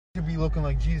to be looking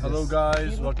like Jesus. Hello,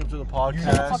 guys. Welcome to the You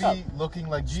podcast. used to be looking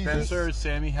like Jesus. Spencer and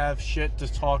Sammy have shit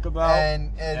to talk about.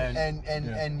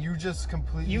 And you just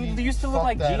completely You used to look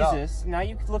like Jesus. Up. Now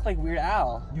you look like Weird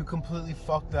Al. You completely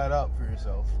fucked that up for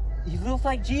yourself. You look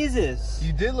like Jesus.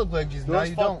 You did look like Jesus. You now know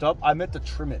you fucked don't. up? I meant to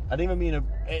trim it. I didn't even mean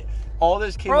to. All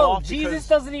this came Bro, off Jesus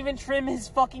doesn't even trim his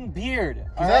fucking beard.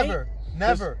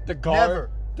 Never. The guard.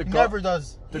 He never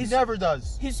does. He never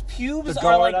does. His pubes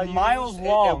are like miles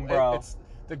long, bro. It's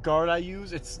the guard I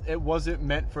use. It wasn't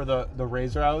meant for the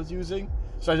razor I was using,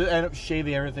 so I just ended up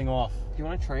shaving everything off. Do you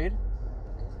want to trade?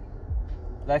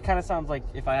 That kind of sounds like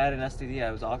if I had an STD,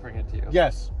 I was offering it to you.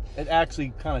 Yes, it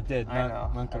actually kind of did. I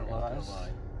know. Not gonna lie.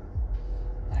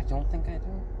 I don't think I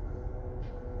do.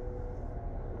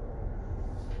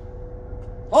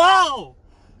 Whoa!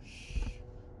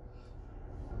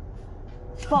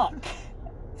 Fuck.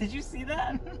 Did you see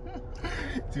that?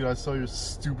 Dude, I saw your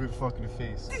stupid fucking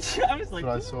face. I was like,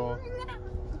 that's what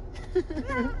I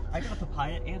saw. I got a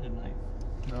papaya and a knife.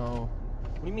 No.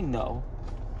 What do you mean no?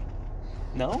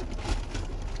 No?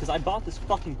 Because I bought this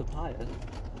fucking papaya.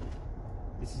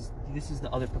 This is the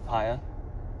other papaya.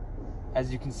 As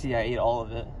you can see, I ate all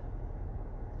of it.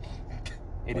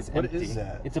 It is empty. What is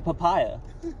that? It's a papaya.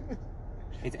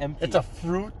 It's empty. It's a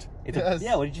fruit.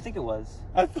 Yeah. What did you think it was?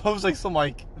 I thought it was like some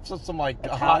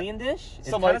Italian dish. It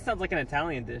kind of sounds like an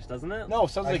Italian dish, doesn't it? No,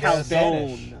 it sounds like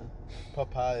calzone.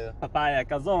 Papaya. Papaya,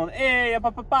 calzone. Hey, a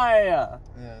papaya.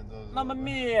 Yeah, those. Mamma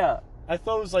mia. I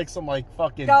thought it was like some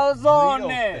fucking calzone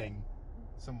burrito thing.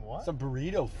 Some what? Some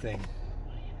burrito thing.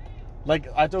 Like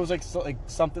I thought it was like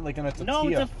something like in a tortilla. No,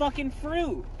 it's a fucking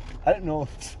fruit. I didn't know.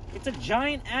 It's a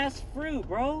giant ass fruit,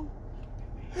 bro.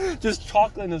 Just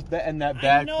chocolate in that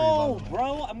bag. No,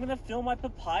 bro. I'm gonna fill my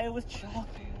papaya with chocolate.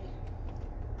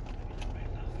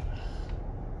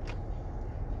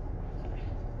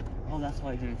 Oh, that's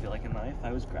why I didn't feel like a knife.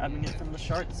 I was grabbing it from the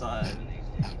sharp side.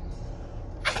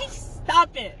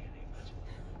 Stop it!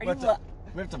 We have to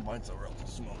find somewhere else to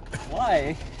smoke.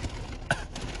 Why?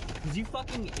 Because you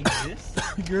fucking exist?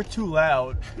 You're too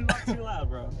loud. I'm not too loud,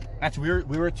 bro. Actually,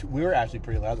 we were actually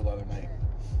pretty loud the other night.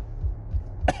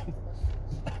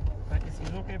 Is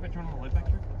it okay if I turn on the light back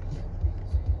here?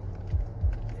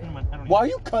 Why are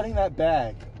you cutting that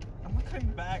bag? I'm not cutting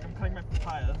back. I'm cutting my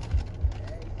papaya.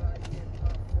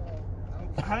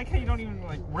 How the hell you don't even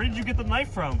like? Where did you get the knife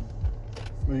from?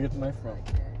 Where did you get the knife from?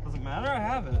 Doesn't matter. I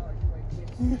have it.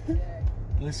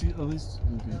 At least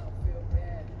okay.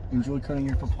 Enjoy cutting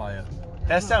your papaya.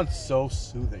 That sounds so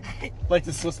soothing. Like,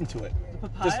 just listen to it. The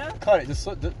papaya? Just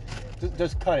cut it.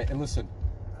 Just cut it and listen.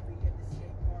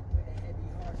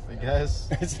 I guess.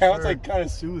 It sounds like kind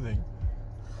of soothing.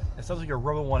 It sounds like you're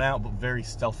rubbing one out, but very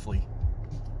stealthily.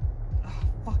 Oh,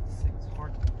 fuck, this thing's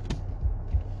hard.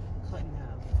 Cut in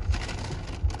half.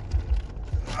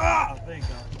 Ah, there you go.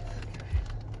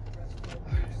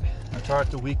 I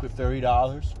started the week with $30.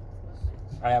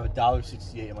 I have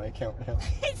 $1.68 in my account now.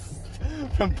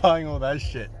 From buying all that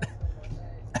shit.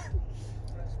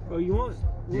 Bro, you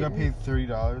got paid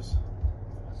 $30?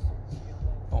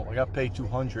 Oh, I got paid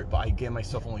 $200, but I gave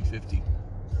myself only $50.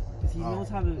 He knows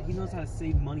how to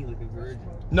save money like a virgin.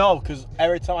 No, because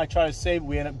every time I try to save,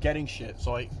 we end up getting shit.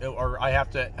 So I have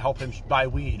to help him buy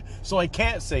weed. So I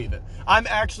can't save it. I'm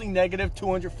actually negative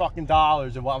 $200 fucking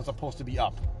dollars in what I'm supposed to be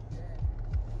up.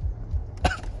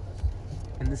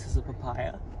 And this is a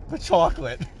papaya. The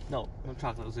chocolate. No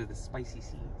chocolate. Those are the spicy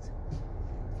seeds.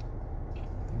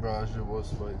 Bro, that shit was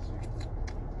spicy.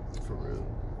 For real.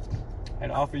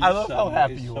 And offer you I love some. how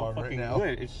happy It's you so are right fucking now.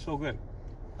 Good. It's so good.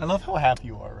 I love how happy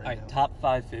you are right now. Alright, top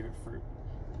 5 favorite fruit.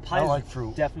 I don't like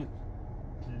fruit. Definitely.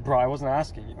 Bro, I wasn't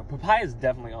asking you. Papaya is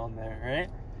definitely on there, right?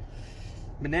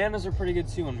 Bananas are pretty good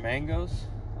too, and mangoes.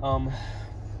 And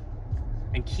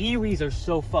kiwis are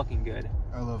so fucking good.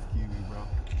 I love kiwi, bro.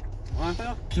 Aren't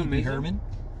they? Kiwi Amazing. Herman.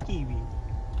 Kiwi.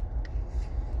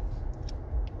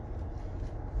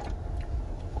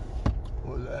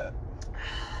 What was that?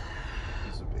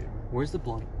 It's a baby. Where's the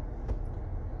blunt?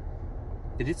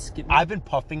 Did it skip me? I've been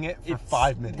puffing it for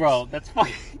 5 minutes. Bro, that's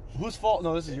fucking... Whose fault?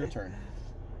 No, this is your turn.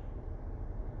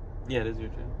 Yeah, it is your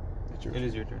turn. It's your It turn.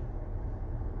 is your turn.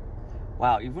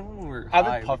 Wow, even when we were I've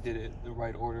been high, we puffed- did it the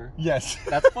right order. Yes.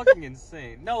 That's fucking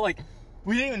insane. No, like...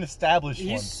 We didn't even establish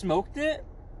You one. smoked it,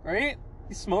 right?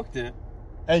 You smoked it.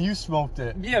 And you smoked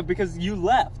it. Yeah, because you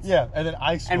left. Yeah, and then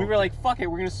I smoked And we were like, fuck it,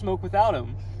 we're gonna smoke without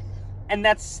him. And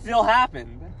that still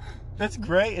happened. That's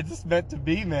great. It's just meant to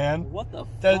be, man. What the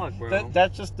fuck, bro?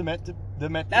 That's just meant to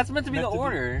be the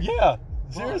order. Yeah,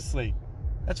 seriously.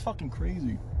 That's fucking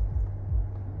crazy.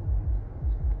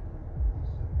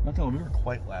 Not gonna lie, we were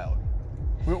quite loud.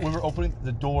 We were opening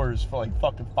the doors for like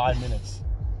fucking 5 minutes.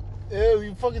 Ew,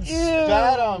 you fucking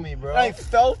spat on me, bro. I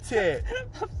felt it.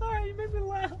 I'm sorry, you made me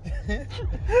laugh. You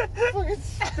fucking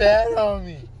spat on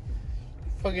me.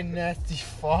 Fucking nasty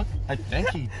fuck. I think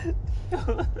he.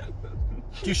 Can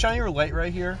you shine your light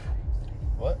right here?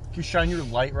 What? Can you shine your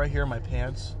light right here in my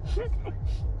pants?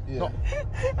 Yeah. No.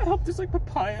 I hope there's like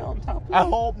papaya on top of it. I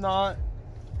hope not.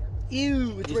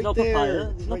 Ew, it's There's right no there. papaya.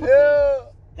 It's There's no right papaya. there.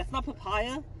 That's not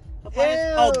papaya? Papaya's...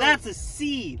 Ew. Oh, that's a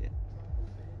seed.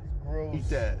 Gross. Eat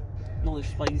that. No, they're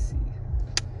spicy.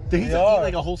 Did he They just are. eat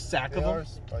like a whole sack They of are them?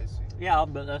 spicy. Yeah,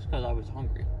 but that's because I was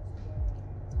hungry.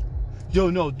 Yo,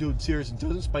 no, dude, seriously,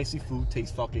 doesn't spicy food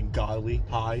taste fucking godly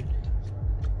high?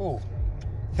 Who?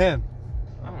 Him.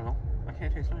 I don't know. I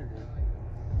can't taste anything.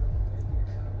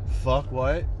 Fuck,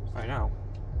 what? I know.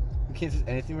 You can't taste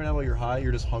anything right now while you're high?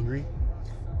 You're just hungry?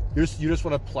 You just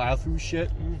want to plow through shit?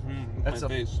 Mm-hmm. That's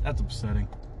upsetting.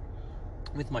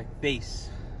 With my face.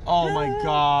 Oh my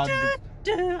god.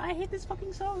 I hate this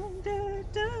fucking song.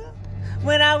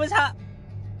 When I was hot.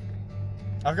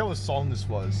 I forgot what song this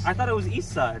was. I thought it was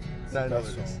East Side. I know Best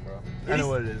what it is. song, bro. I know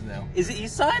what it is now. Is it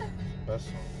East Side? Best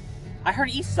song. I heard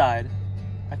East Side.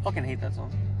 I fucking hate that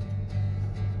song.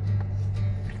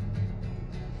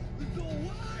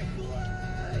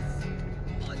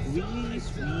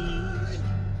 Weeds.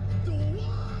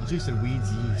 You said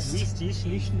weeds yeast.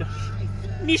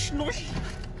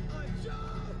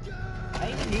 I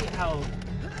even hate how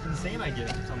insane I get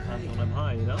sometimes when I'm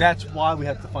high, you know? That's why we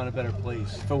have to find a better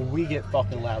place. So we get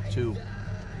fucking loud too.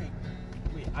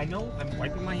 Wait, I know I'm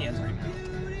wiping my hands right now.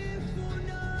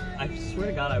 I swear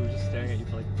to God, I was just staring at you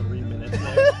for like 3 minutes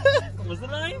there.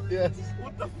 Wasn't I? Yes.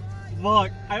 What the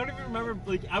fuck? I don't even remember,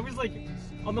 like, I was like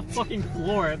on the fucking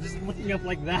floor, just looking up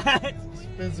like that.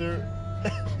 Spencer,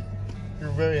 you're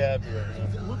very happy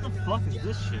right now. What the fuck is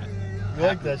this shit? You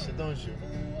like that shit, don't you?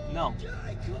 No.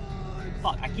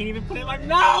 Fuck, I can't even put it in my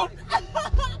mouth!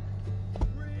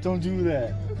 Don't do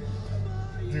that.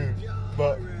 Dude,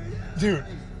 dude,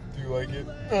 do you like it?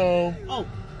 Oh,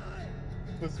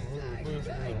 Listen.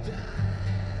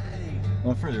 I'm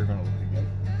afraid they're gonna look again.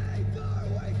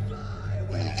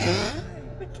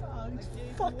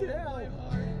 Fucking hell.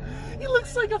 He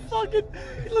looks like an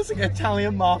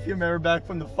Italian mafia member back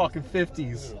from the fucking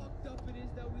 50s.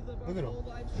 Look at him.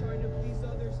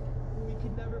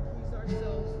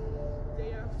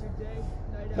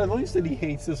 At least that he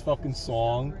hates this fucking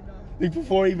song. Like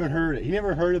before he even heard it. He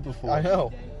never heard it before. I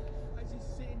know.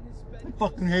 I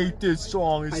fucking hate this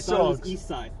song. It I sucks. thought it was East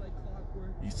Side.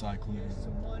 East Side Cleveland.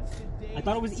 I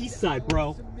thought it was East Side,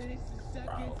 bro.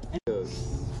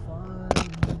 This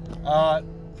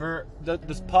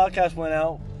podcast went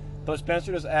out, but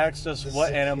Spencer just asked us The what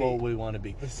cicada. animal we want to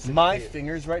be. The cicada. My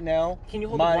fingers right now. Can you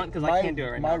hold my, the blunt? Because I can't do it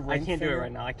right my now. I ring can't do it finger-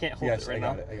 right now. I can't hold Yes, it right I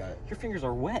now. got it. I got it. Your fingers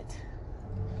are wet.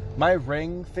 My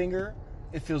ring finger,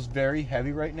 it feels very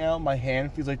heavy right now. My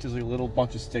hand feels like there's a little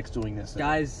bunch of sticks doing this.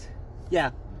 Guys,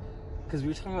 yeah. Because we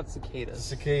were talking about The cicadas.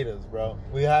 cicadas, bro.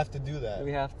 We have to do that.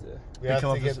 We have to. We have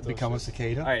to get those become a shits.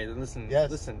 cicada. All right, listen.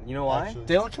 Yes. Listen. You know why? Actually,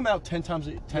 They don't come out 10 times,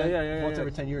 once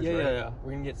every 10 years, yeah, right? Yeah.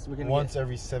 We're gonna get. We're gonna once get,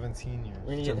 every 17 years.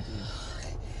 We're gonna get.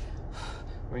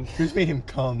 We're gonna Who's made him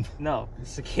come? No,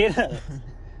 cicadas.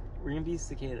 We're gonna be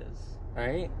cicadas. All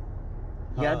right.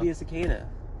 You gotta be a cicada.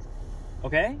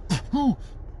 Okay.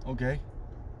 Okay.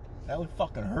 That would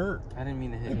fucking hurt. I didn't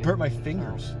mean to hit you. It burnt my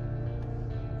fingers.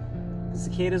 The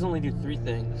cicadas only do 3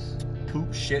 things.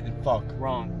 Poop, shit, and fuck.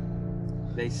 Wrong.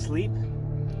 They sleep,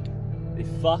 they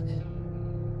fuck,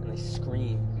 and they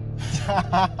scream.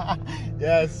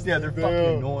 Yes. Yeah, they're they fucking do.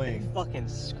 They annoying. fucking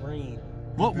scream.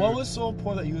 What was so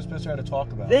important that you and Spencer had to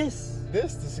talk about? This. The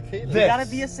cicada. You This. gotta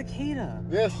be a cicada.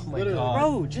 Yes, Oh my literally. God.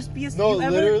 Bro, just be a No, you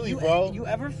ever, literally, you, bro. You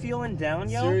ever feeling down,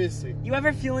 yo? Seriously. You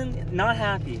ever feeling not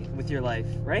happy with your life,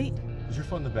 right? Is your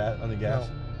foot on the gas?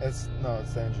 It's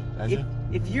the engine. Engine?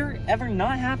 If you're ever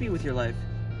not happy with your life,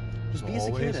 just be a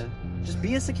Always? cicada. Just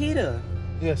be a cicada.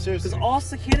 Yeah, seriously. Because all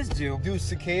cicadas do. Dude,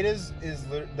 cicadas is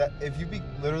that if you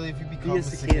become a cicada.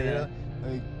 cicada,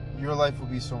 like, your life will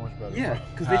be so much better. Yeah, bro.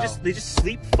 because How? they just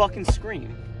sleep, fucking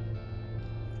scream.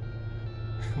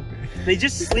 They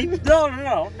just sleep.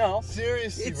 No.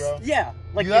 Seriously, It's bro. yeah.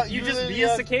 Like You if got- you you just literally be a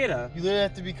have- cicada. You literally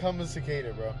have to become a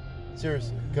cicada, bro.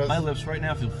 Seriously. Because My lips right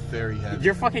now feel very heavy.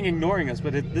 You're fucking ignoring us,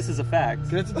 but this is a fact.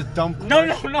 Get into the dumb No,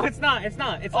 question. it's not. It's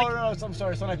not. It's Oh, like no, I'm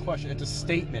sorry. It's not a question. It's a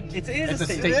statement. it is It's a a statement.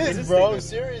 it statement. is, It's a bro. statement.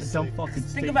 Seriously. Dumb fucking Think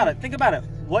statement. about it. Think about it.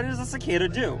 What does a cicada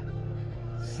do?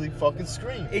 Sleep fucking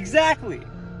scream. Exactly,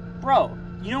 bro.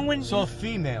 You know when? So a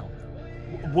female.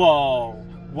 Whoa,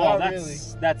 Not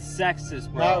that's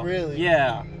sexist, bro. Not really.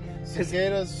 Yeah,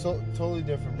 Cicadas totally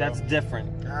different, bro. that's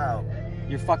different. How?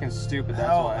 You're fucking stupid. That's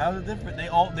How? why. How's it different? They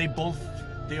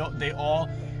They all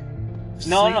sleep,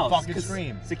 No, fucking 'cause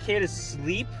scream. Cicadas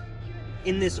sleep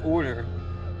in this order.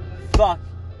 Fuck.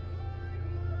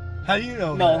 How do you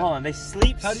know No, that? hold on. They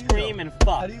sleep, How do you scream, know? and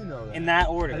fuck. How do you know that? In that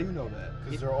order. How do you know that?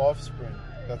 Because they're offspring.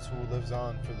 That's who lives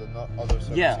on for the other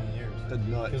 17 years. The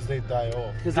nut. Because they die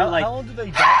off. Because they're like how long do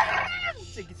they die?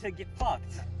 to get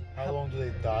fucked. How long do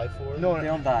they die for? No, They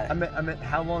don't die. I meant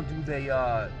how long do they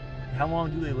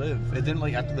live? It didn't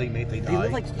like after they mate they die. They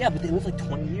live like but they live like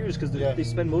 20 years because they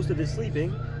spend most of it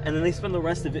sleeping, and then they spend the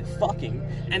rest of it fucking,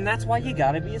 and that's why you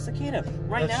gotta be a cicada.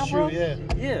 Right That's now, true, bro. yeah.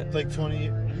 Yeah. Like 20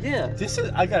 years.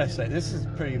 Yeah. I gotta say, this is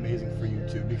pretty amazing for you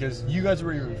too, because you guys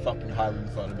were even fucking high when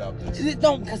you thought about this.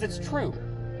 No, because it's true.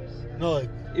 No, like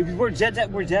We're dead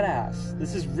ass.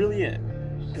 This is really it.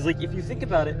 Because like if you think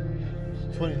about it,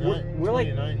 29. we're like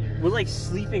 29 years. we're like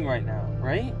sleeping right now,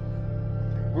 right?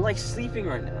 We're like sleeping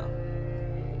right now,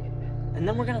 and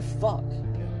then we're gonna fuck,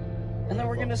 and then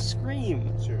we're gonna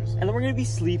scream, Seriously. and then we're gonna be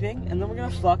sleeping, and then we're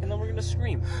gonna fuck, and then we're gonna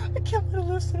scream. I can't wait to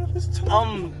listen to this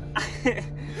talk.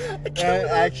 And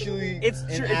actually, It's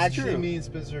true- it's actually, true. me and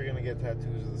Spencer are gonna get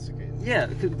tattoos of the cicadas. Yeah,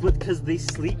 because they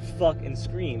sleep, fuck, and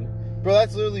scream. Bro,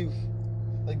 that's literally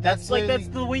like That's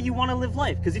the way you want to live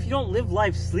life. Because if you don't live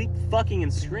life, sleep, fucking,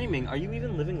 and screaming, are you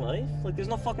even living life? Like, there's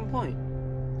no fucking point.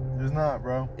 There's not,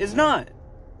 bro. It's not.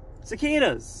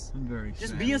 Cicadas. I'm very Just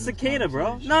sad be a with this cicada, bro.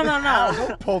 conversation. No.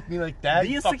 Don't poke me like that. Be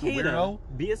you a fucking cicada. weirdo.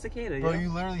 Be a cicada, Bro, yo.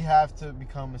 you literally have to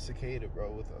become a cicada,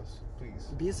 bro, with us, please.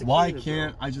 Be a cicada. Why bro.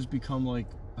 can't I just become like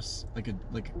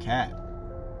a cat,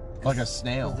 like a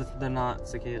snail? 'Cause they're not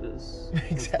cicadas. Exactly.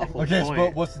 That's the whole Okay, point.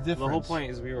 but what's the difference? The whole point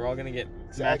is we were all gonna get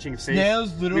matching face.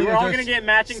 Snails literally. We were all just- gonna get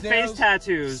matching snails- face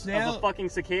tattoos snail- of a fucking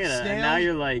cicada, and snails- now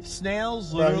you're like,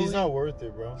 Snails Bro, literally. he's not worth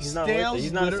it, bro. he's not worth it.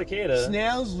 He's not a cicada.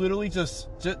 Snails literally just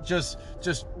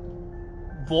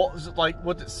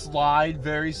slide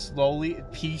very slowly,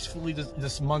 peacefully,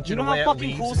 just munching You know away how at fucking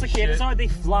leaves cool and cicadas shit. are? They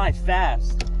fly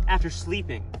fast after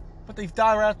sleeping. But they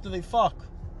die right after they fuck.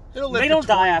 They don't live They for don't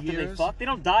die 20 after they years. fuck. They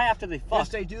don't die after they fuck. Yes,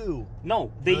 they do.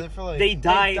 No, they they for like- they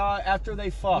die. They die after they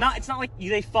fuck. It's not like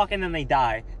they fuck and then they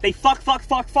die. They fuck,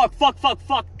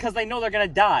 because they know they're gonna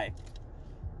die.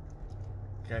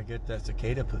 Gotta get that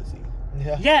cicada pussy.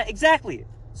 Yeah. Yeah, exactly.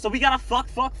 So we gotta fuck,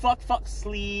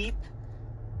 sleep.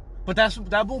 But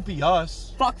that won't be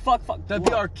us. Fuck. That'd be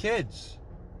What? our kids.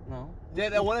 No.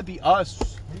 That wouldn't be us.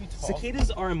 What are you talking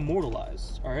Cicadas are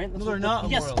immortalized, alright? No, they're not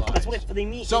Yes, immortalized. that's what they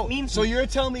mean. So, it means. so you're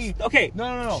telling me? Okay.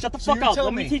 No. Shut the So fuck you're up.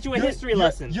 telling Let me teach you a you're- history you're-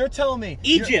 lesson. You're telling me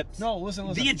Egypt. No,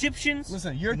 listen. The Egyptians.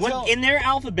 Listen, you're in their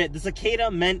alphabet, the cicada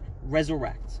meant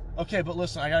resurrect. Okay, but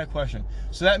listen, I got a question.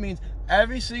 So that means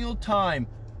every single time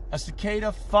a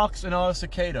cicada fucks another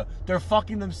cicada, they're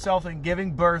fucking themselves and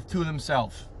giving birth to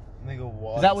themselves. Nigga,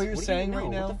 what? Is that what you're What do you saying know? right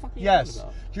What now? the fuck are you Yes. talking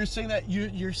about? You're saying that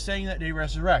you're saying that they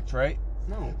resurrect, right?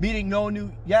 No. Meaning no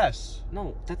new. Yes.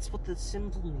 No, that's what the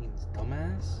symbol means,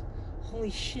 dumbass. Holy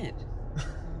shit.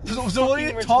 So what are you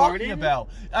fucking talking retarded? about?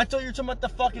 I thought you were talking about the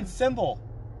fucking symbol.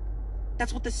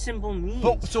 That's what the symbol means.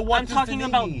 But- so what I'm does talking the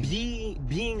about mean?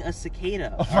 being a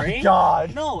cicada. Oh my alright?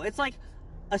 God. No, it's like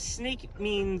a snake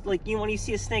means like when you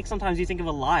see a snake, sometimes you think of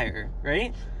a liar,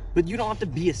 right? But you don't have to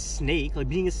be a snake. Like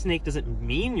being a snake doesn't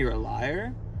mean you're a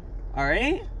liar. All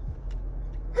right?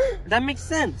 That makes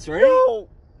sense, right? No.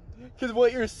 Because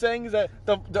what you're saying is that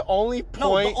the only point.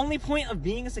 No, the only point of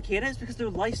being a cicada is because their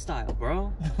lifestyle,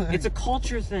 bro. It's a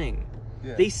culture thing.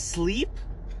 Yeah. They sleep,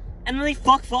 and then they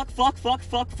fuck,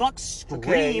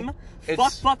 scream, Okay,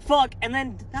 fuck, and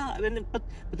then die. But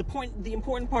the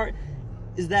important part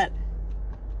is that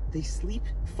they sleep,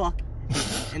 fuck,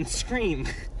 and scream.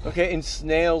 Okay, and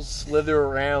snails slither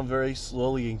around very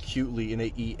slowly and cutely, and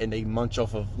they eat and they munch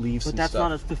off of leaves But and that's stuff.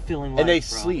 not a fulfilling life. And they bro.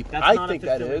 sleep. That's I not think a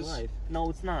that fulfilling is. life. No,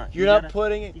 it's not. You're You not gotta-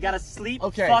 putting it. You gotta sleep,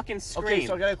 Okay. fucking scream. Okay,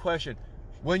 so I got a question.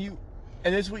 When you,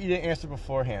 and this is what you didn't answer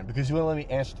beforehand because you wouldn't let me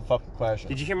answer the fucking question.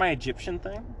 Did you hear my Egyptian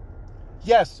thing?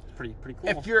 Yes. Pretty cool.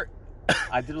 If you're,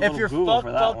 I did a if little you're Google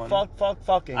for that one.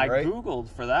 fucking, I right? Googled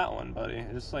for that one, buddy.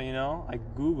 Just so you know, I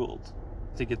Googled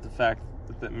to get the fact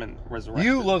that meant resurrected.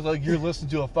 You look like you're listening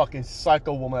to a fucking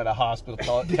psycho woman at a hospital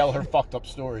tell her fucked up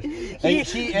stories. And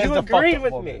she is you the fucked agreed up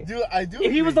with woman. me. Dude, I do.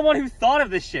 If he was the one who thought of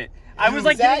this shit, I was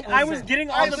like, Exactly. I was getting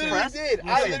all I literally depressed. did.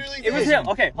 I literally did. It was him.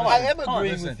 Okay, hold on. I am hold on.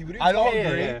 agreeing Listen, with you. What are you I don't talking Yeah,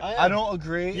 agree. yeah, yeah. I don't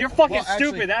agree. You're fucking Well, actually,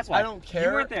 stupid, that's why. I don't care.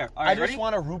 You weren't there. All I right, just ready?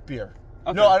 want a root beer.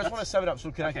 Okay, No, I just that's- want a 7-Up.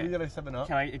 So can Okay. I get a 7-Up?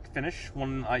 Can I finish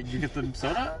when you get the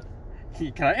soda?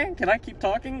 Can I keep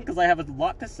talking? Because I have a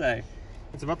lot to say.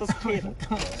 It's about this kid.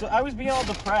 So I was being all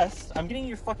depressed. I'm getting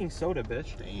your fucking soda,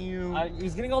 bitch. Damn. I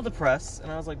was getting all depressed,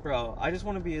 and I was like, bro, I just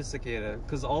want to be a cicada.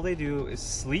 Because all they do is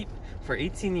sleep for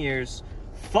 18 years,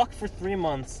 fuck for 3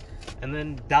 months, and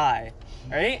then die.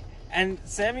 Alright? And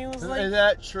Sammy was like... Is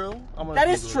that true? That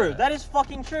is true. That is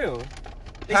fucking true.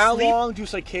 How long do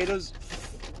cicadas...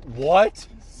 What?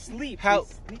 Sleep. How...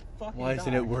 Sleep fucking Why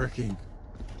isn't die. it working?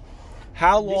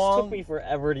 How long... This took me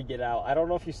forever to get out. I don't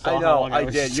know if you saw I how know, long I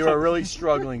was did. You stuck. were really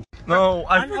struggling. No,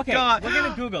 I forgot. Okay, we're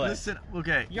gonna Google it. Listen,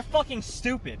 okay. You're fucking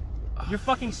stupid. You're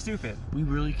fucking stupid. We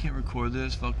really can't record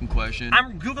this fucking question.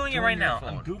 I'm Googling it Turn right your now.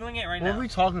 phone. I'm Googling it right What now. are we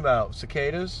talking about?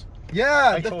 Cicadas?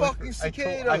 Yeah, I the totally fucking for- I to-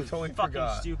 cicadas. I totally fucking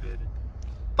forgot. stupid.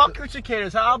 Fuck your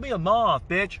cicadas. I'll be a moth,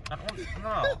 bitch.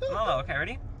 No. Okay,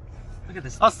 ready? Look at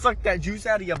this. I'll suck that juice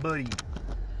out of your buddy.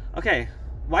 Okay,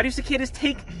 why do cicadas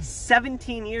take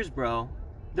 17 years, bro?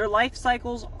 Their life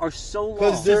cycles are so long.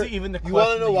 Because This isn't even the you want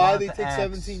question to know that you why have they to take ask.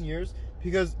 17 years?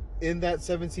 Because in that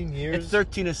 17 years, It's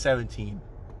 13 to 17.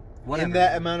 Whatever. in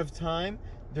that amount of time,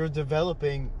 they're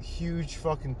developing huge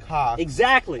fucking cocks.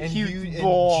 Exactly. And Huge and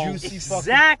balls. juicy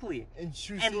Exactly. fucking and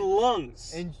juicy And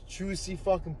lungs. and juicy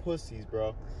fucking pussies,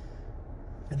 bro.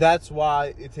 That's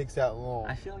why it takes that long.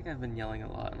 I feel like I've been yelling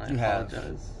a lot, and I You have.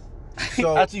 apologize.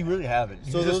 So, Actually, you really haven't.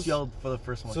 You so just those- yelled for the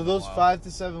first one. so those 5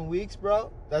 to 7 weeks,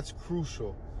 bro, that's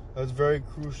crucial. That's very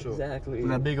crucial. Exactly.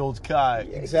 That big old cock.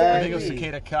 Exactly. That big old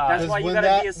cicada cock. That's why you when gotta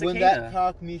that, be a when cicada. that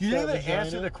cock meets You that didn't even vagina,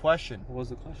 answer the question. What was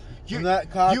the question? when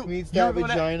that cock meets that you're gonna-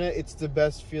 vagina, it's the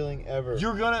best feeling ever. We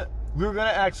were gonna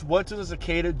ask, what does a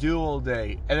cicada do all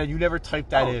day? And then you never typed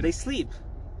that in. They sleep.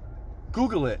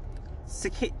 Google it.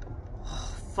 Cicada.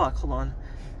 Oh, fuck, hold on.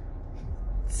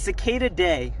 Cicada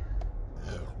day.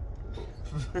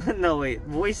 No, wait.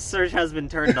 Voice search has been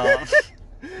turned off.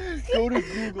 Go to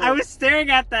Google. I was staring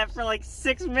at that for like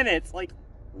 6 minutes. Like,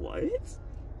 what?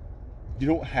 You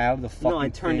don't have the fucking No, I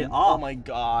turned thing? it off. Oh my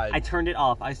god. I turned it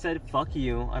off. I said, fuck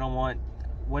you. I don't want...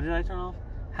 What did I turn off?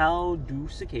 How do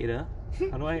cicada...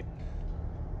 How do I...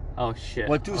 Oh, shit.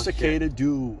 What do Oh, cicada shit.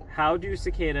 do? How do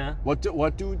cicada... What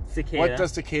Cicada. What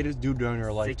does cicadas do during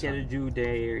their lifetime? Cicada do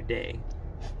day or day?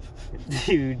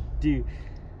 do.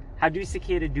 How do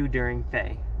cicada do during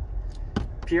Fay?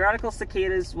 Periodical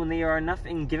cicadas, when they are enough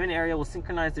in given area, will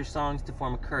synchronize their songs to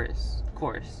form a chorus.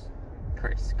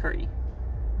 Curry.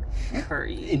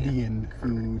 Indian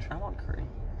food. I want curry.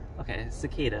 Okay,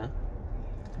 cicada.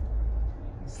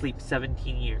 Sleep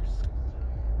 17 years.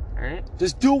 Alright?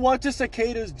 Just do what do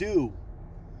cicadas do?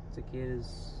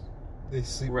 Cicadas... They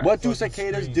sleep. Right. What do fucking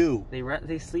cicadas scream. do?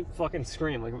 They sleep fucking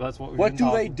scream. Like, that's what we've What been do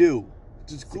they talking- do?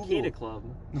 Just Google. Cicada Club.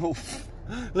 No.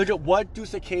 Look at what do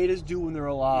cicadas do when they're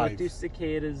alive? What do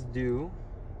cicadas do?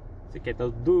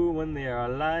 Cicadas do when they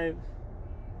are alive.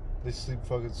 They sleep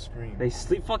fucking scream. They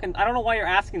sleep fucking... I don't know why you're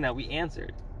asking that. We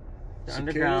answered. They're Cicadas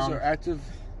underground. are active.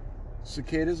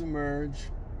 Cicadas emerge.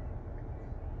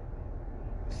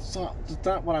 That's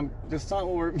not what I'm. That's not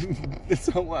what we're.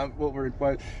 That's not what we're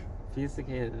required. Be a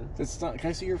cicada. That's not. Can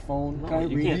I see your phone? No, Can I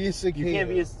you read can't. Be a it? cicada. You can't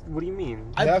be a... What do you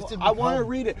mean? You have to I want to become-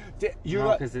 read it. You're.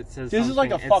 No, because it says This is like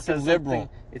a something- it fucking says liberal.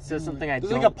 something- It says something I This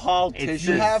is don't... like a politician. You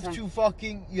says have some- to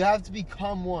fucking. You have to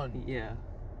become one. Yeah.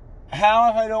 How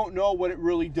if I don't know what it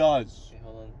really does? Okay,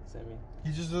 hold on, Sammy.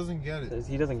 He just doesn't get it. Says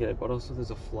he doesn't get it, but also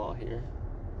there's a flaw here.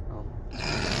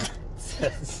 It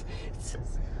says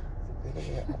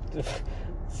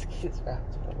cicadas are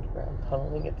active underground,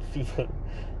 tunneling and feeding,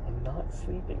 and not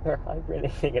sleeping or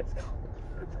hibernating. It's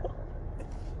called.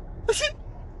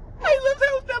 I love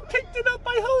how that picked it up.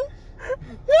 I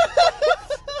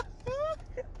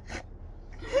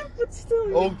But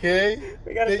still, Okay.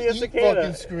 we gotta They be a eat cicada.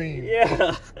 fucking scream.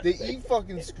 Yeah. They eat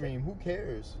fucking scream. Who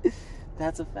cares?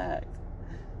 That's a fact.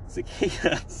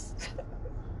 Cicadas.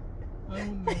 Oh, no,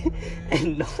 man.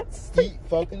 And not sleep. Eat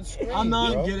fucking scream. I'm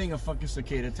not bro. getting a fucking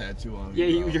cicada tattoo on me.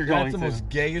 Yeah, bro. you're going That's the to. most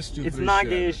gayest, stupidest It's not shit.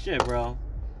 gay as shit, bro.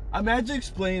 Imagine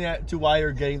explaining that to why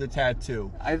you're getting the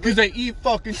tattoo. I Because think- they eat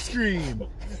fucking scream.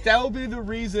 That would be the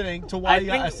reasoning to why I you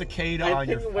got a think- cicada I on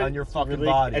think your what's fucking really,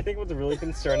 body. I think what's really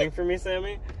concerning for me,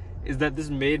 Sammy, is that this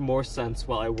made more sense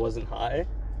while I wasn't high.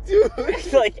 Dude.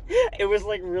 Like, it was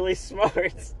like really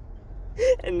smart.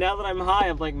 And now that I'm high,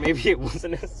 I'm like, maybe it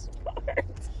wasn't as smart.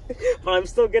 But I'm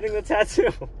still getting the tattoo.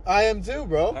 I am too,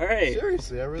 bro. Alright.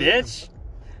 Seriously, I really am. Bitch.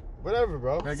 Whatever,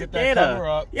 bro. Gotta get that cover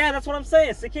up. Yeah, that's what I'm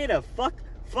saying. Cicada. Fuck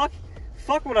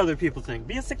what other people think.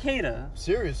 Be a cicada.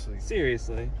 Seriously.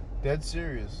 Seriously. Dead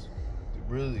serious.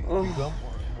 Really. Oh. Become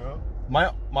one,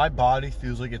 bro. My body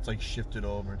feels like it's like shifted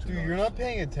over to. Dude, you're not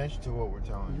paying attention to what we're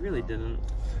telling you. You really bro. didn't.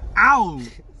 Ow!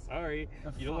 Sorry.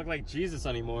 You don't look like Jesus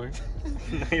anymore.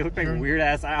 Now you look like You're- weird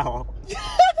ass Al.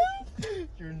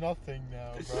 You're nothing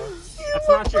now, bro. That's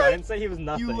not true. I didn't say he was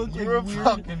nothing. You look You're like a weird.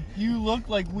 fucking- You look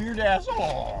like weird ass.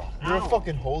 Oh. You were Ow.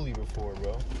 fucking holy before,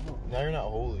 bro. Now you're not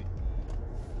holy.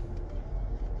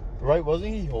 Right?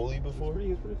 Wasn't he holy He's before?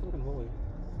 pretty fucking holy.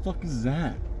 Fuck is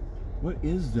that? What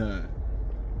is that?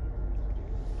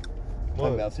 My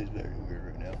mouth is very weird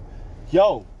right now.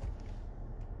 Yo!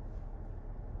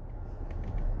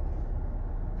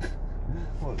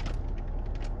 What?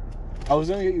 I was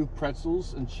gonna get you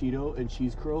pretzels and Cheeto and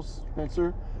cheese curls,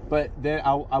 Spencer, but then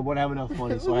I wouldn't have enough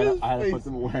money, so I had to put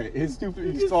them away. It's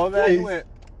stupid. You saw that? He went.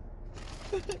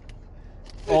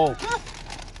 Oh.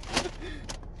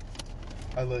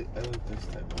 I like this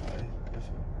type of high.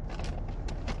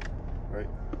 Right?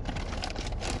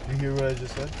 You hear what I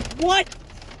just said? What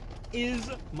is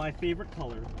my favorite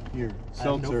color? Here, I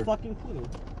have no seltzer. fucking clue.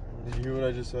 Did you hear what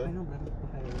I just said? I know, but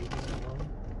I don't know how to read this wrong.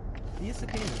 Be a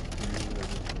cicada.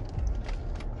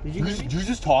 Did you hear me? Did you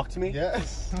just talk to me?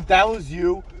 Yes. That was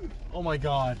you? Oh my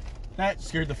god. That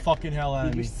scared the fucking hell out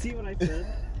of Did you me. see what I said?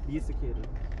 Be a cicada.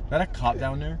 Is that a cop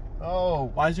down there?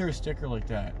 Oh. Why is there a sticker like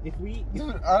that? If we,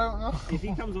 Dude, I don't know. if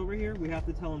he comes over here, we have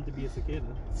to tell him to be a cicada.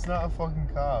 It's not a fucking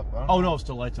cop. I don't Oh know. no, it's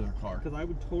the lights of their car. Because I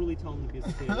would totally tell him to be a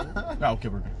cicada. Oh, okay,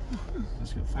 we're good.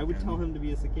 Let's get the fuck I would out of tell here. him to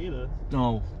be a cicada.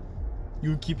 No. You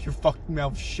would keep your fucking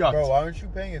mouth shut. Bro, why aren't you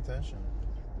paying attention?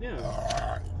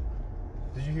 Yeah.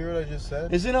 Did you hear what I just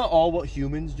said? Isn't it all what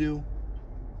humans do?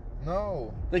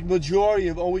 No. Like, majority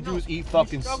of all we do is eat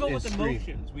fucking We struggle and with scream.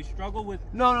 emotions. We struggle with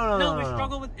No, we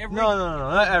struggle with every No,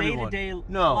 not everyone. day-to-day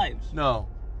No, lives. no.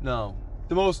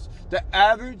 The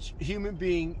average human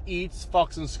being eats,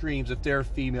 fucks, and screams if they're a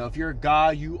female. If you're a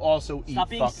guy, you also eat, Stop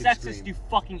being fucking sexist, scream. you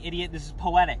fucking idiot. This is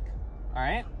poetic.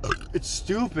 Alright? It's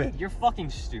stupid. You're fucking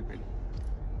stupid.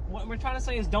 What we're trying to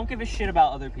say is don't give a shit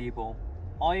about other people.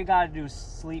 All you gotta do is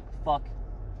sleep, fuck,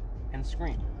 and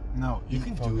scream. No, You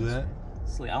can do that.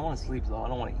 Sleep. I want to sleep though. I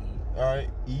don't want to eat. Alright,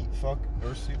 eat, fuck,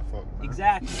 or sleep, fuck. Man.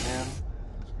 Exactly, man.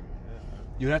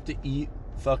 You have to eat,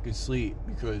 fucking sleep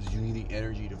because you need the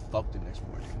energy to fuck the next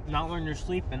morning. Not when you're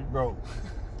sleeping. Bro,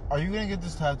 are you gonna get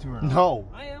this tattoo or not? No.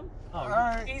 I am. Oh,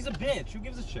 Alright. he's a bitch. Who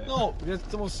gives a shit? No,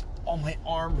 that's almost. Oh, my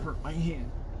arm hurt my hand.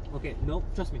 Okay, nope.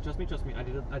 Trust me. I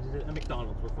did it at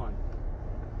McDonald's. We're fine.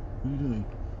 What are you doing?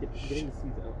 Getting the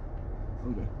seeds out.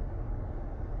 Okay.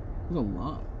 There's a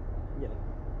lot. Yeah.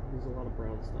 There's a lot of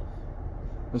brown stuff.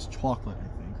 That's chocolate, I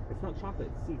think. It's not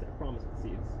chocolate. It's seeds. I promise it's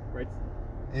seeds. Right?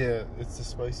 Yeah, it's the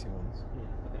spicy ones. Yeah.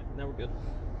 Okay. Now we're good.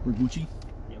 We're Gucci.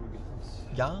 Yeah, we're good.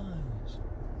 Yes.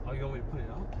 Oh, you want me to put it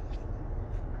up?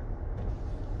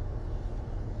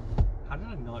 How did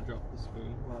I not drop the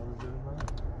spoon while I was doing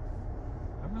that?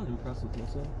 I'm really impressed with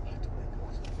myself.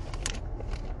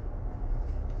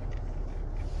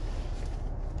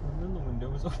 And then the window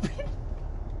was open.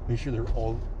 Make sure they're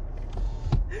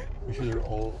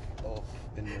all off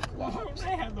in their glass. I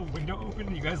had the window open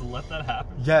and you guys let that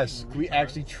happen. Yes, Fucking we retard.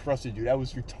 actually trusted you. That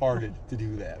was retarded to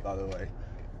do that, by the way.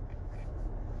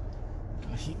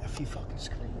 If he fucking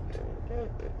screamed.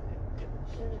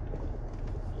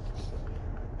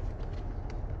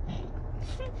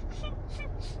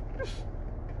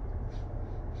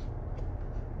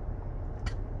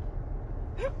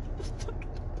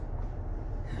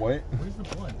 What? Where's the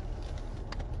blood?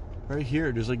 Right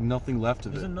here. There's like nothing left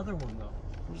of There's it. another one though.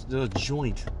 There's a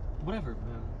joint. Whatever,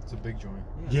 man. It's a big joint.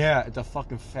 Yeah, it's a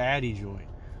fucking fatty joint.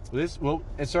 Well,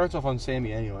 it starts off on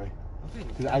Sammy anyway. Okay.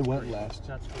 Because I went last.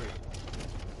 That's great.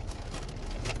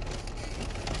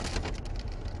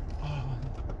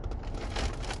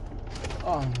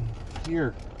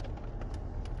 Here.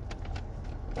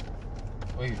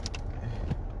 Wait.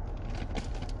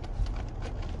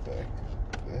 Back.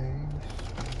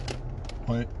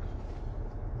 What?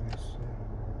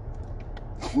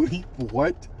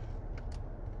 What?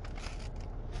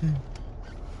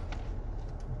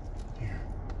 Here.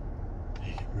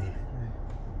 Take it, brother.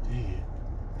 Take it.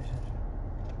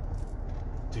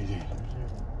 Take it.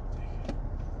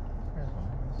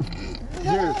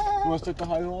 Here. You want to start the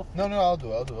high off? No, I'll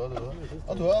do it, bro.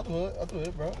 I'll do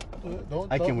it.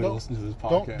 Don't. I can't wait to don't, listen to this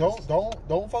podcast.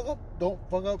 Don't fuck up. Don't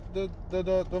fuck up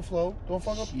the flow. Don't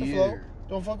fuck up the flow. Here.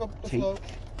 Don't fuck up the Take- flow.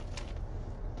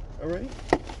 All right.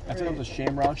 I took up the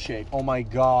Shamrock Shake. Oh my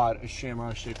god, a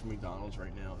Shamrock Shake from McDonald's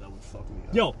right now. That would fuck me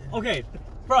up. Yo, okay,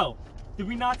 bro. Did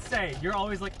we not say you're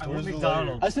always like I Where's want the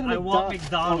McDonald's? I said I want Oh, you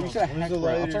McDonald's. said Where's heck the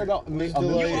right. I'm lighter? talking about Where's a the You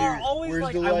milkshake. are lighter? always Where's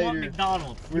like the I want lighter?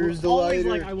 McDonald's. Where's You're the always lighter?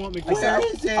 like I want I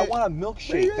McDonald's. said I want a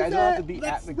milkshake. That doesn't have to be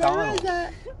at McDonald's.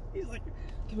 He's like,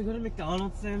 can we go to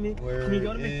McDonald's, Sammy? Where Can we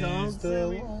go to is McDonald's, the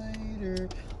Sammy? lighter?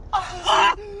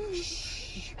 I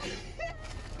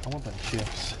want the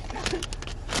chips.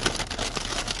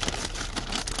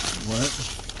 What?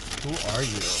 Who are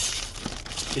you?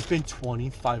 It's been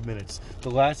 25 minutes. The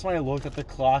last time I looked at the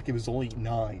clock, it was only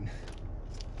 9.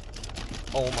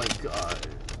 Oh my god.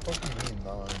 Fucking mean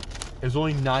 9. It was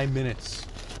only 9 minutes.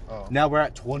 Oh. Now we're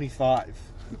at 25.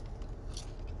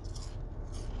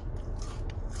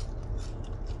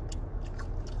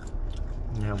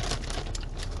 Yeah.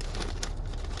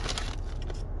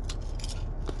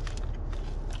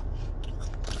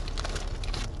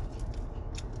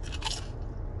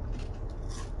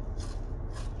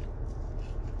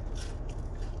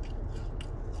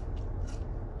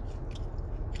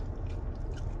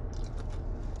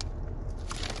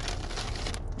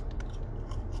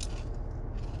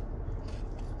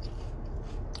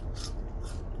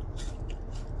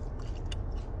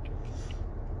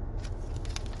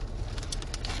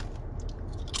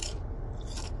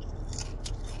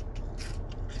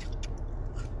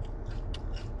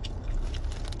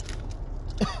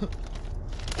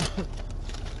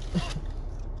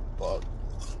 Fuck.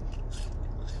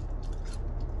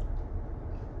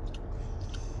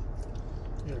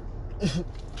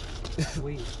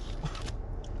 Wait.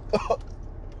 I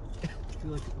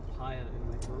feel like a papaya in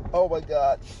my throat. Oh my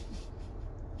god.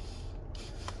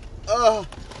 You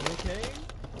okay?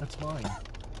 That's mine.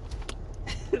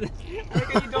 I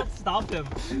like how you don't stop him.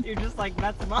 You're just like,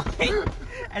 that's mine.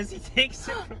 As he takes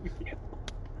it from you.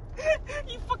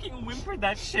 You fucking whimpered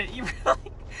that shit. You were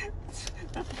like,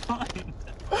 that's mine.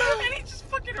 And he just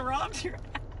fucking robbed your ass.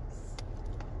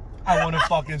 I want to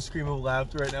fucking scream with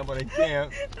laughter right now, but I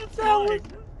can't. That's mine.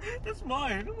 That's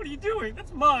mine. What are you doing?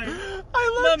 That's mine.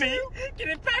 I love Mommy, you. get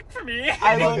it back from me.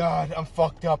 Oh my god, I'm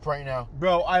fucked up right now.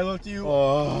 Bro, I looked at you.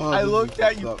 Oh, I this looked is at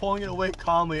fucked you up. pulling it away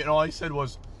calmly, and all I said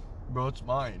was, "Bro, it's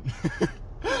mine."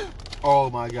 Oh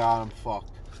my god, I'm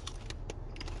fucked.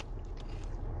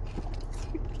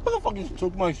 Motherfucker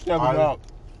took my 7 I- up.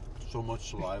 So much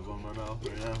saliva in my mouth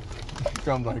right now.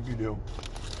 Sounds like you do.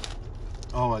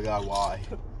 Oh my god, why?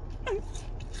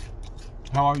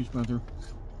 How are you, Spencer?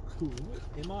 Who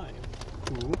am I?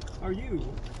 Who are you?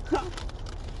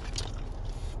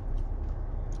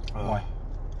 Why?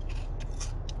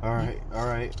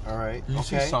 Alright. Did you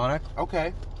see Sonic?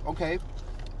 Okay.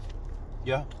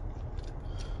 Yeah.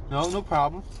 No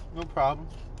problem. No problem.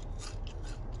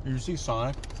 Did you see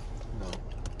Sonic?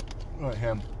 No. Right,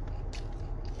 him.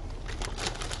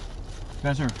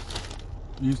 Spencer,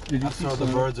 did you I see saw the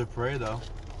Sonic? birds of prey though.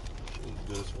 It was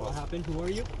good as What fuck. happened? Who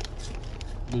are you?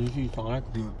 Did you see Sonic?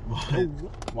 Dude, Oh,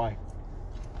 Why?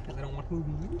 because I don't watch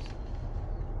movies.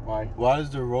 Why? why does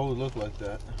the road look like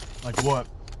that? Like what?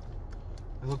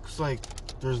 It looks like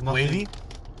there's nothing, Wavy?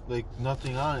 like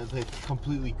nothing on it. It's like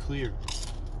completely clear.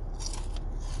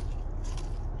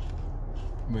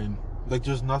 I mean, Like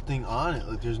there's nothing on it.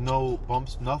 Like there's no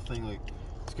bumps, nothing. Like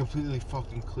it's completely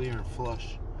fucking clear and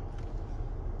flush.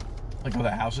 Like are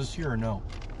the houses here or no?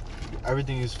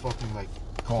 Everything is fucking like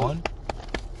Gone?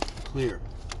 clear.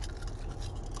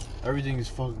 Everything is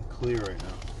fucking clear right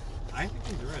now. I think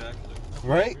he's right, actually. That's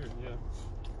Right? weird, yeah.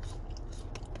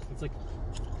 It's like,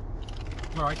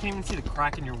 bro, I can't even see the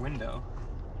crack in your window.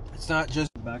 It's not just.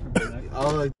 Back of my neck. Oh,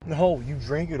 like No, you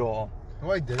drank it all.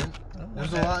 no, I didn't.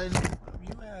 There's a lot in.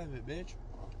 You have it, bitch.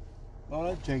 Oh,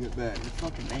 I'll take it back. You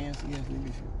fucking nasty ass nigga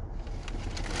shit.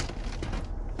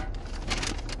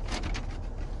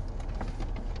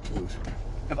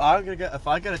 If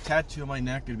I got a tattoo on my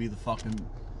neck, it'd be the fucking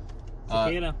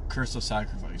Cicada. curse of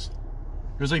sacrifice.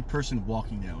 There's like a person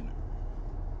walking down it.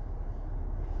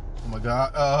 Oh my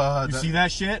god. You see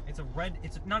that shit? It's a red,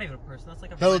 it's not even a person, that's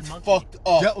like a That red looks monkey. fucked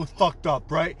up. That was fucked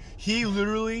up, right? He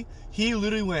literally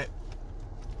went.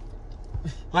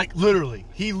 Like literally,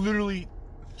 he literally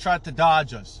tried to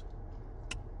dodge us.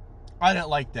 I didn't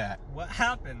like that. What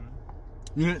happened?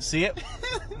 You didn't see it?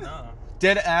 No.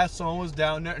 Dead ass, someone was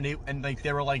down there, and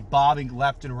they were like bobbing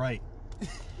left and right,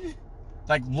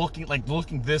 like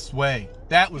looking this way.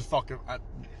 That was fucking.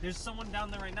 There's someone down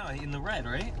there right now in the red,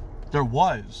 right? There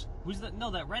was. Who's that? No,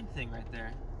 that red thing right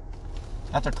there.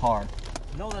 That's a car.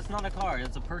 No, that's not a car.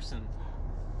 It's a person.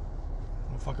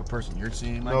 What the fuck a person? You're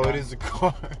seeing my No, guy? it is a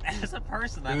car. It's a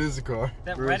person. It is a car.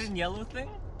 That Bruce. red and yellow thing?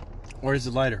 Or is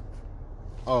it lighter?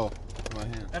 Oh, my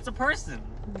hand. That's a person.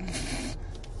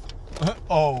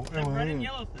 Oh. That red and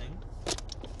yellow thing.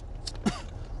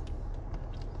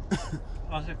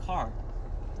 Oh, it's a car.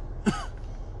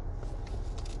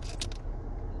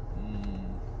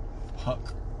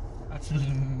 Huck. That's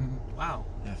wow.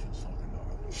 That feels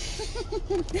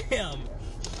fucking gnarly. Damn.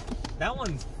 That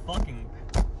one's fucking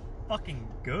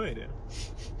good.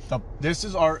 This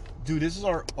is our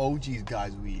OG's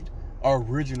guy's weed. Our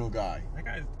original guy.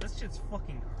 That shit's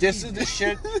fucking crazy. This is the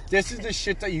shit. This is the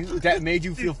shit that made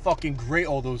you feel fucking great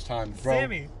all those times, bro.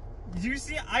 Sammy, do you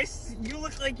see? You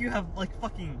look like you have like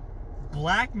fucking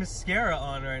black mascara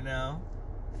on right now.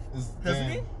 Doesn't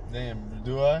he? Damn,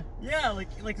 do I? Yeah,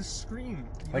 like a scream.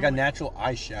 Like a natural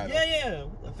eyeshadow. Yeah.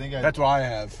 I think I. That's what I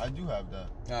have. I do have that.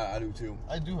 I do too.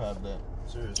 I do have that.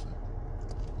 Seriously.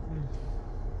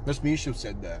 Miss Misha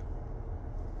said that.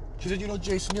 She said, you know,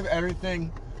 Jason, you have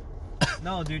everything.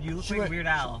 No, dude, you look She like went- Weird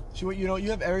Al. She went, you know, you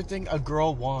have everything a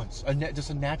girl wants. Just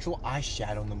a natural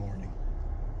eyeshadow in the morning.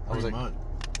 I was Pretty like, much.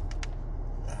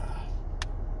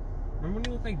 Remember when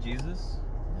you looked like Jesus?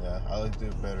 Yeah, I liked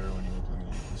it better when you look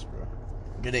like Jesus, bro.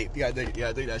 good day. You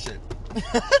gotta dig that shit.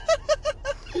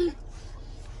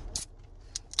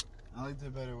 I liked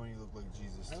it better when you look like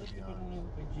Jesus, to be honest. you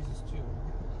look like Jesus too.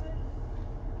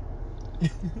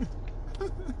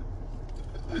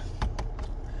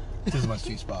 This is my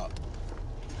sweet spot.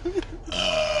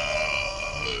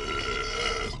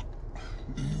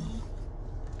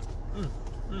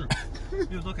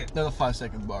 Dude, look at. Another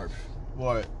 5-second barb.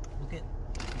 What? Look at.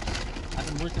 I've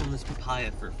been working on this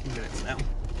papaya for a few minutes now.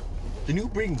 Didn't you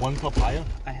bring one papaya?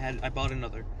 I bought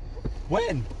another.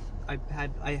 When? I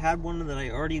had one that I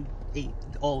already ate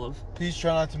all of. Please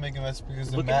try not to make a mess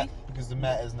because the Look at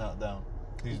mat is not down.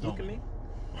 Please don't. Look at me.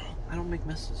 I don't make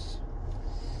messes.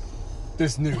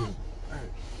 This new.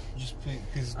 Just please,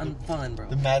 because I'm fine, bro.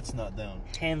 the mat's not down,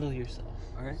 Handle yourself,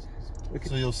 alright? Look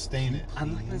so you'll stain it.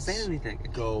 I'm not gonna say anything.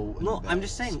 Go. in No, the I'm back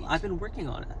just saying, seat. I've been working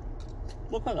on it.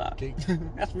 Look at that. Okay.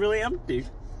 That's really empty.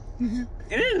 It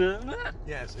is, isn't it?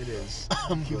 Yes, it is.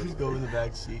 I'm You good. could go in the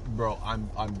back seat. Bro, I'm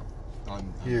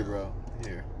Here, bro.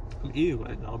 Here. Ew,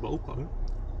 I know, but okay.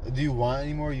 Do you want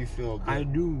any more? You feel good? I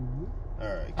do. All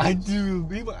right. I do.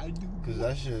 People, I do. Because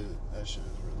that shit is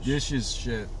really. This is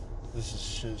shit. This is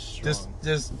shit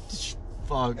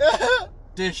strong. Fuck.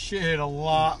 This shit hit a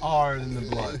lot harder than the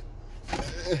blood.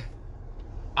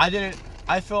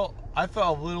 I felt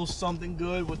a little something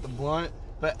good with the blunt,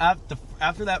 but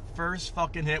after that first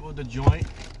fucking hit with the joint,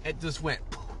 it just went.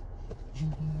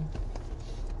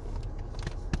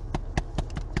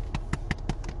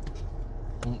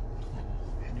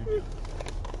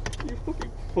 You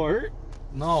fucking fart?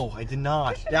 No, I did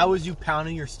not. That was you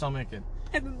pounding your stomach in.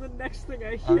 And then the next thing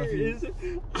I don't hear feel-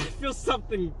 is, I feel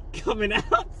something coming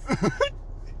out.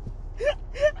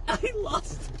 I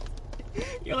lost it.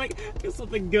 You're like, I feel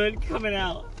something good coming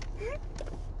out.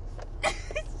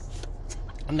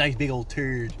 A nice big old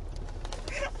turd.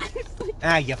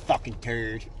 Ah, you fucking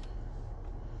turd.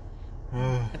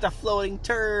 It's a floating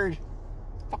turd.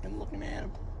 Fucking looking at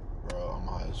him. Bro, I'm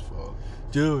high as fuck.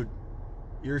 Dude,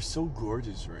 you're so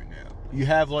gorgeous right now. You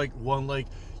have like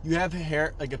you have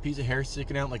hair, like a piece of hair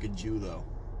sticking out like a Jew though.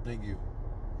 Thank you.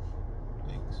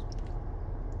 Thanks.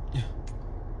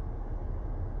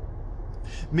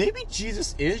 Maybe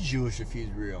Jesus is Jewish if he's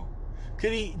real.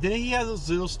 Didn't he have those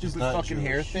little stupid not fucking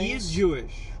hair Jewish. things? He is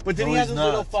Jewish. But didn't No, he have he's those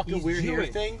little not. fucking He's weird hair Jewish.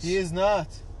 things? He is not.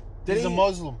 Did He's a he-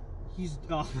 Muslim. He's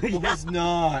oh He's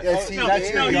not. Yes, he no, that's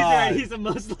no, your he's God. right. He's a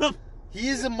Muslim. He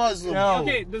is a Muslim. No.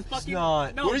 Okay, the fucking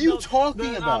not. no. What are you the-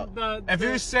 talking the, about? If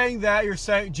you're saying that, you're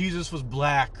saying Jesus was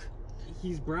black.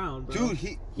 he's brown, bro. Dude,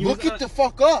 He look was, at the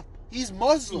fuck up. He's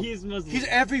Muslim. He is Muslim. He's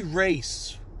every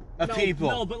race of no, people.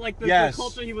 No, but like the Yes.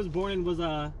 culture he was born in was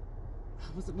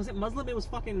was it Muslim? It was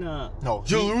fucking no,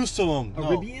 Jerusalem. No.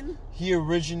 Arabian. he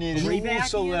originated.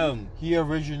 Jerusalem. He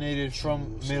originated from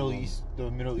Jerusalem. Middle East.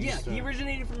 The Middle Yeah, East. he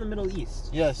originated from the Middle East.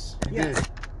 Yes, he Yeah. did.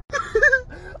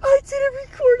 I didn't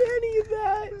record any of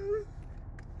that.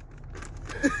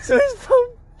 So he's from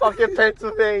fucking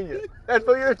Pennsylvania. That's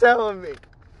what you're telling me.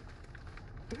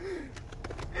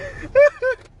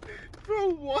 Bro,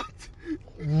 what?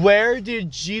 Where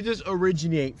did Jesus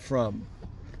originate from?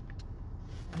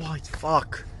 What?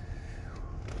 Fuck.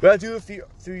 We gotta do it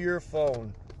through your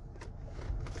phone.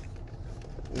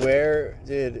 Where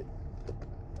did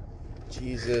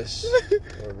Jesus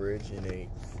originate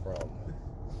from?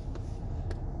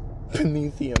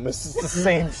 Beneathium. This is the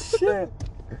same shit.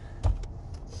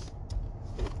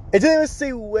 It didn't even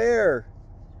say where.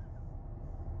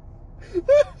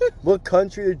 What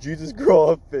country did Jesus grow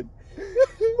up in?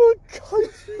 What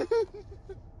country?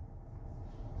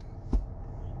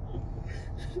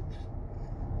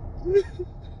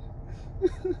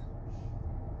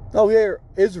 Oh yeah,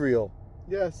 Israel.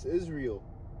 Yes, Israel.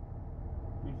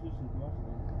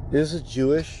 This is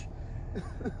Jewish?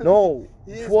 No.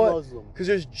 He is what? Muslim. Because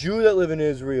there's Jews that live in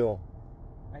Israel.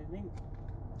 I think.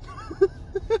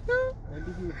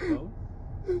 Maybe he was both.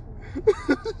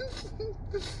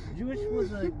 Jewish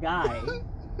was a guy.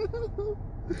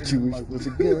 Jewish was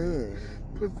a guy.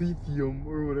 Lithium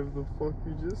or whatever the fuck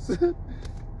you just said.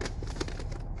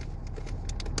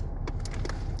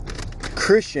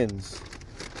 Christians.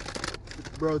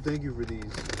 Bro, thank you for these.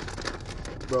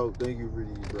 Bro, thank you for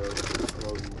these, bro. I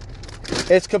love you.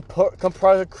 It's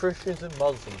comprised of Christians and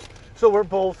Muslims. So we're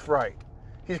both right.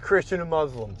 He's Christian and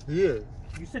Muslim. Yeah.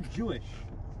 You said Jewish.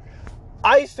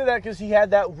 I said that because he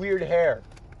had that weird hair.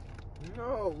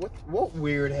 No, what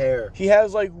weird hair? He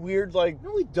has like weird like.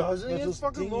 No, he doesn't. He Those has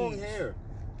fucking long thingies. hair.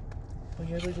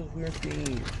 He has like those weird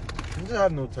things. He doesn't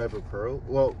have no type of curl.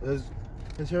 Well,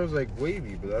 his hair is like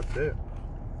wavy, but that's it.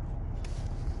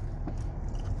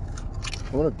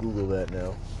 I want to Google that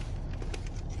now.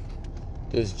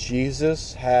 Does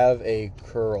Jesus have a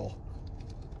curl?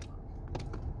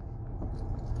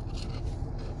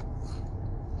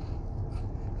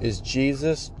 Is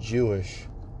Jesus Jewish?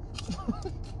 My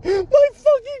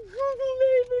fucking Google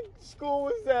name in school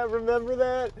was that. Remember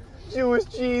that? Jewish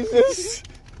Jesus.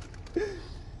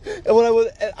 And when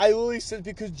I literally said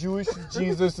because Jewish is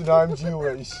Jesus and I'm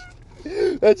Jewish.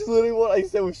 That's literally what I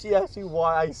said when she asked me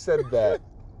why I said that.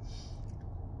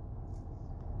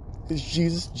 Is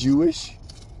Jesus Jewish?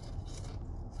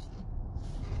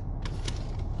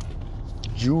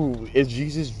 Is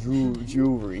Jesus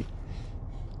jewelry?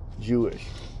 Jewish.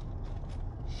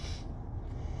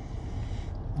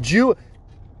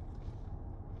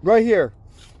 Right here.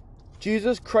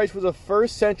 Jesus Christ was a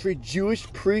first century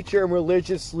Jewish preacher and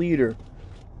religious leader.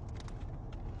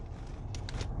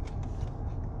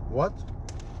 What?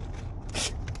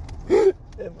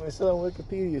 It's on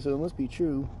Wikipedia, so it must be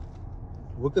true.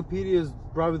 Wikipedia is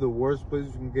probably the worst place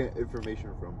you can get information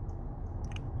from.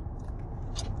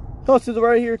 Oh, it's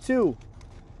right here too.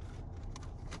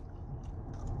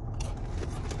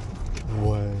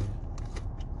 What?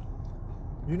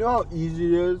 You know how easy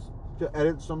it is to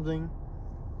edit something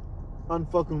on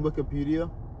fucking Wikipedia?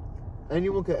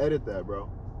 Anyone can edit that, bro.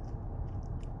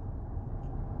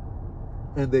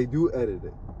 And they do edit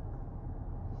it.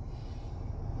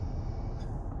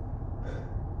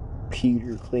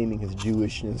 Peter claiming his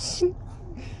Jewishness.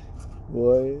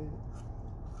 What?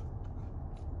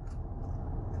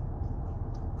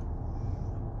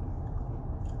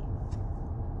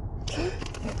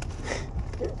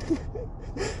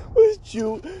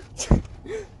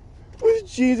 Was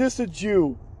Jesus a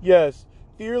Jew? Yes.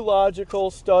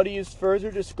 Theological studies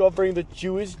further discovering the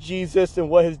Jewish Jesus and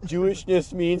what his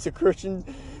Jewishness means to Christian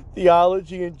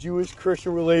theology and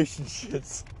Jewish-Christian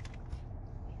relationships.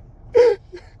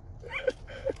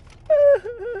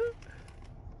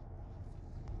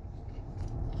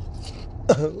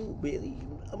 Oh, really?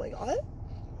 Oh my God.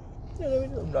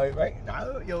 Right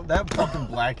now, Yo, that fucking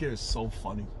black kid is so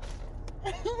funny.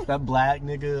 That black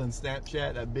nigga on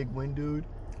Snapchat, that big wind dude.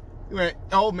 He went,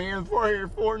 oh man,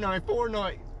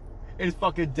 Fortnite. And his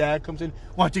fucking dad comes in,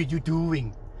 what are you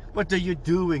doing? What are you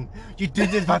doing? You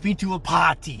didn't invite me to a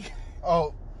party.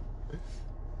 Oh.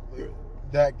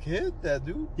 That kid? That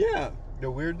dude? Yeah,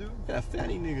 The weird dude? that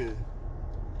fatty nigga.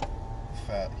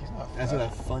 Fat. He's not fat. That's what a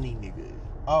funny nigga.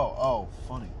 Oh,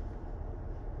 funny.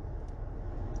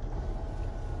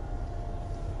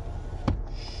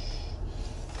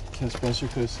 Spencer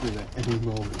could have stood at any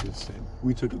moment just said,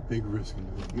 we took a big risk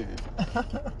into it, man.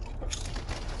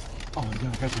 Oh my God,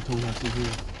 I got some donuts in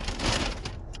here.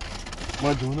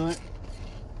 Want a donut?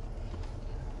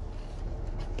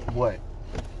 what?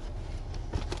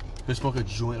 Let's smoke a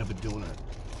joint of a donut.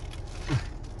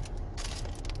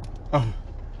 Oh,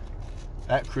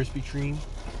 that Krispy Kreme.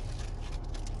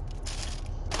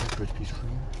 That Krispy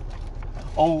Kreme.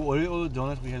 Oh, what are all the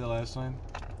donuts we had the last time?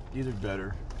 These are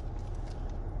better.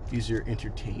 These are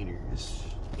entertainers.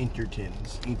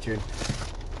 Entertainments.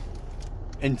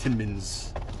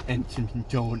 Entenmans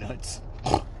donuts.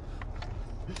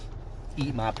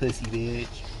 Eat my pussy, bitch.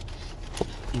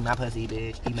 Eat my pussy,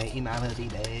 bitch. Eat my pussy,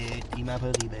 bitch. Eat my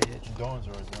pussy, bitch. Donuts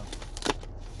are right now.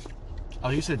 Oh,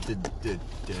 you said did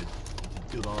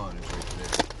on is right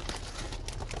there.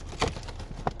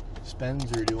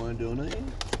 Spencer, do you want a donut?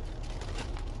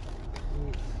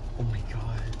 Oh my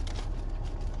God.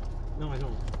 No, I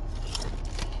don't.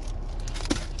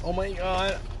 Oh my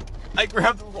God. I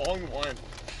grabbed the wrong one.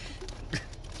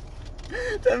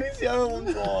 That means the other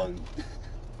one's wrong.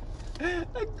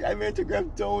 I meant to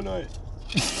grab donut.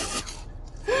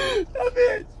 Damn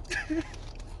it.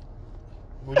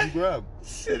 What'd you grab?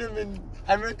 Cinnamon.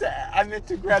 I meant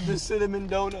to grab the cinnamon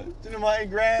donut. You know what I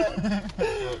grabbed?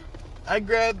 I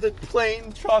grabbed the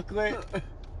plain chocolate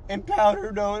and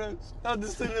powder donuts, not the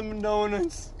cinnamon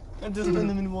donuts, not the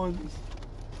cinnamon ones.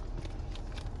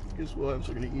 Guess what? I'm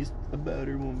still gonna eat the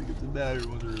batter one because the batter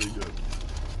ones are really good.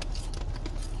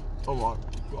 Oh my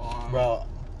God. Bro,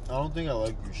 I don't think I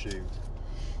like you shaved.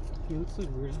 He looks like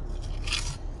weird.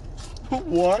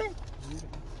 What?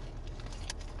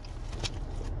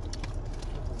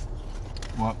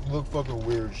 What? You look fucking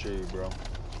weird shaved, bro.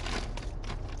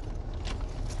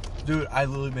 Dude, I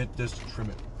literally meant just to trim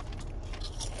it.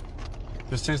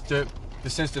 But since the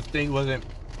thing wasn't,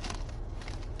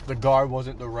 the guard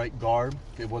wasn't the right guard,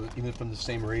 it wasn't even from the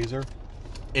same razor,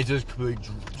 it just completely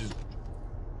just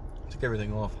took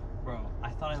everything off. Bro, I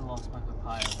thought I lost my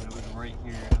papaya, but it was right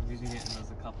here. I'm using it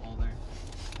as a cup holder.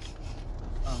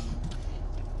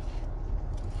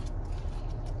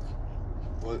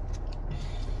 What?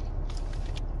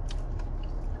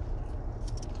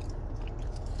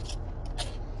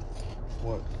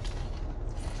 What?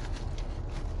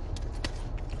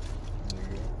 There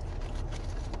you go.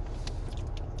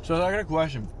 So I got a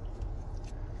question.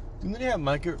 Do they have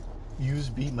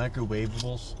USB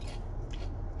microwavables?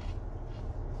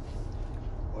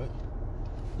 What?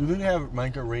 Do they have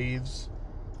microwaves,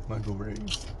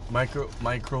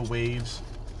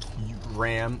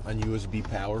 RAM and USB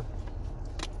power?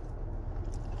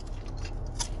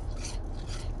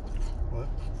 What?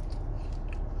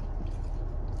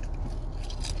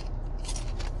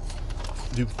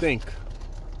 Do you think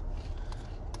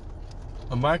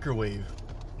a microwave?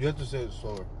 You have to say it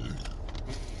slower.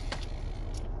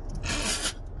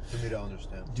 For me to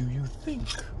understand. Do you think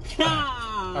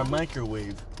a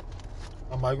microwave?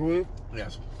 A microwave?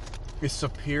 Yes. Is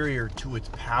superior to its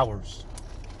powers?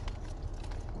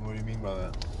 What do you mean by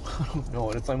that? I don't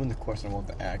know. That's not even the question I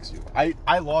wanted to ask you.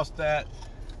 I lost that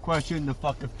question the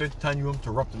fucking 5th time you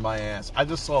interrupted my ass. I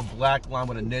just saw a black line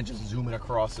with a ninja zooming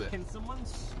across it. Can someone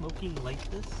smoking light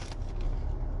this?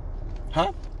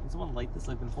 Huh? Can someone light this?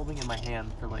 I've been holding it in my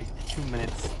hand for like 2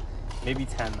 minutes, maybe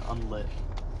 10, unlit.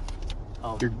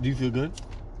 Do you feel good?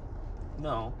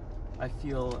 No. I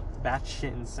feel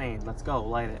batshit insane. Let's go,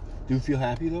 light it. Do you feel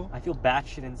happy though? I feel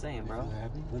batshit insane, bro. Feel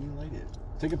happy? Let me light it.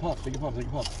 Take a puff. Take a puff. Take a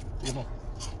puff. Take a puff.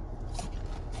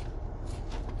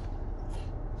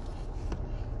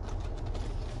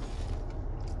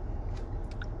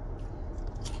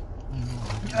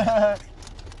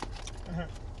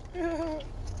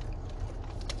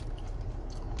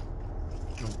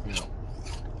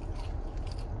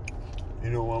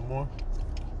 You don't want more?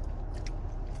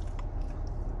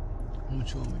 I'm gonna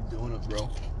chill my donut, bro.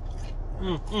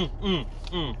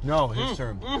 No, his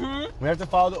turn. We have to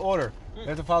follow the order. We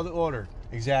have to follow the order.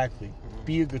 Exactly.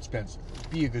 Be a good Spencer.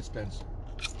 Be a good Spencer.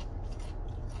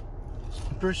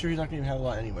 I'm pretty sure he's not gonna even have a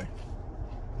lot anyway.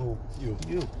 Who? You.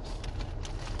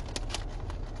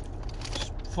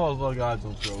 Just follow the God,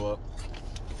 don't throw up.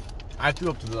 I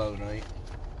threw up to the other night.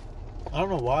 I don't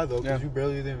know why though, because Yeah. you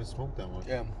barely didn't even smoke that much.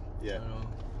 Yeah. Yeah. I know.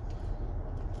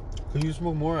 Could you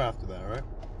smoke more after that, right?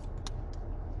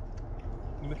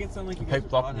 You make it sound like you The guys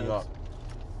pipe are fucked me potheads. up.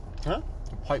 Huh?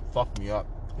 The pipe fucked me up.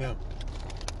 Yeah.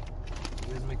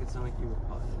 You guys make it sound like you were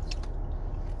potheads.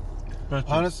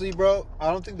 Honestly, bro,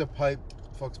 I don't think the pipe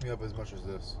fucks me up as much as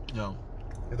this. No.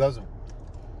 It doesn't.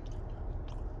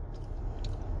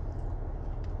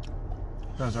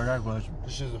 Guys, I got a question.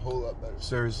 This shit's a whole lot better.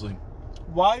 Seriously.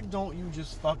 Why don't you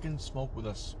just fucking smoke with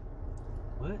us?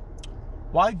 What?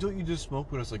 Why don't you just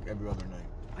smoke with us like every other night?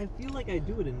 I feel like I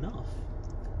do it enough.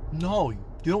 No, you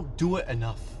don't do it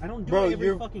enough. I don't do Bro, it every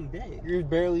you're- fucking day. You're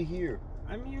barely here.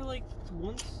 I'm here like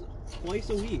twice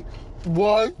a week.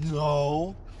 What?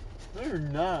 No. No, you're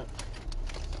not.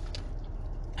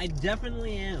 I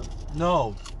definitely am.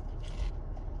 No.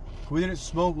 We didn't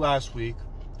smoke last week.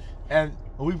 And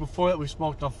a week before that, we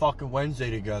smoked on fucking Wednesday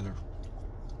together.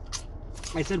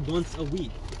 I said once a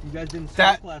week. If you guys didn't smoke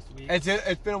That- last week.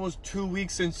 It's been almost 2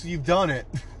 weeks since you've done it.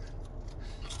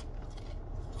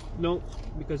 No,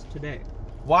 because today.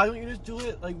 Why don't you just do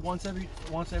it like once every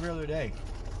other day?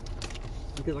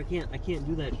 Because I can't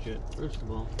do that shit. First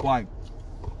of all. Why?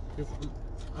 'Cause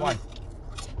Why?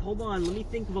 Hold on, let me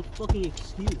think of a fucking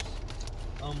excuse.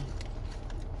 I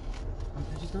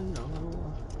just don't know. I don't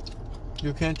know.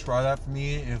 You can't try that for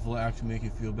me if it'll actually make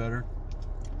you feel better.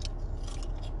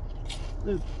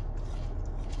 Dude,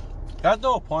 That's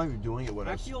no point of doing it with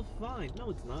I us. feel fine.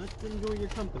 No, it's not. It's to enjoy your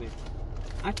company.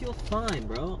 I feel fine,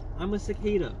 bro. I'm a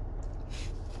cicada.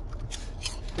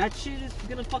 That shit is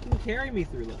gonna fucking carry me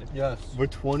through life. Yes. We're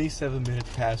 27 minutes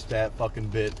past that fucking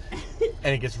bit,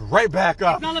 and it gets right back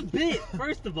up. It's not a bit,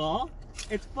 first of all.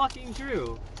 It's fucking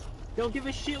true. Don't give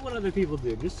a shit what other people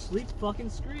do. Just sleep fucking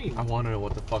scream. I want to know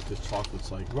what the fuck this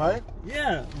chocolate's like. Right?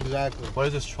 Yeah. Exactly. What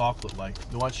is this chocolate like?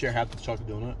 Do you want to share half the chocolate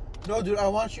donut? No, dude, I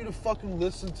want you to fucking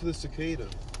listen to the cicada.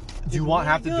 Do you want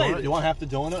really half the good. donut? Do you want half the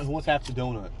donut? Who wants half the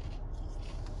donut?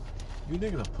 You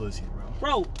niggas a pussy, bro.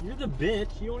 Bro, you're the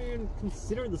bitch. You don't even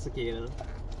consider the cicada.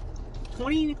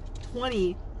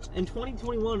 2020 and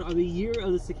 2021 are the year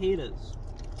of the cicadas.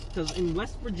 Because in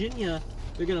West Virginia,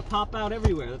 they're gonna pop out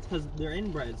everywhere. That's because they're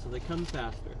inbred, so they come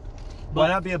faster. Why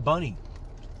not be a bunny?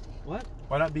 What?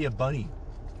 Why not be a bunny?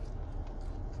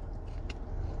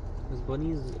 Because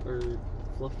bunnies are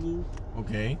fluffy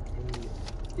Okay. and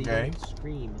they Okay. don't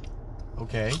scream.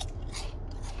 Okay.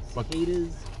 But-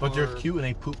 Cicadas But they're are- cute and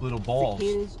they poop little balls.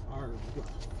 Cicadas are they're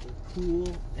cool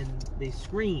and they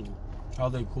scream. How are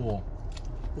they cool?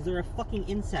 Because they're a fucking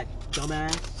insect,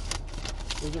 dumbass.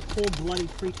 Those are cold-blooded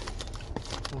creatures.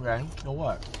 Okay. You know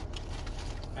what?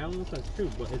 I don't know if that's true,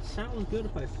 but it sounds good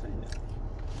if I say it.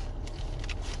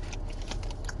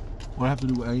 What do I have to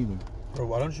do with anything? Bro,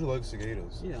 why don't you like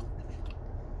cicadas? Yeah.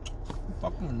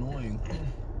 Fucking annoying.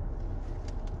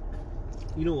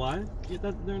 You know why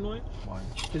they're annoying? Why?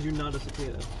 Because you're not a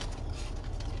cicada.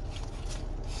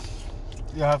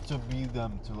 You have to be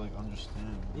them to like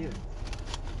understand. Yeah.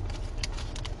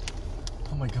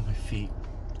 Oh my god, my feet.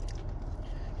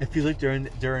 It feels like they're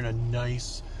in a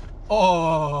nice.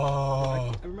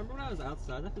 Oh. I remember when I was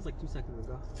outside. That feels like 2 seconds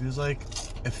ago.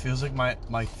 It feels like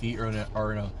my feet are in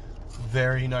a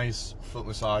very nice foot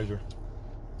massager.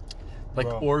 Like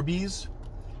Bro. Orbeez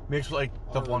mixed with like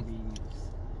the one.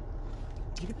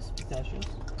 Did you get this pistachios?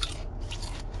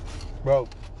 Bro,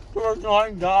 For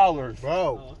 $9. bro.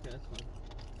 Oh, okay, that's fine.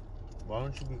 Why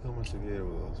don't you become a cicada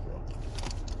with us, bro?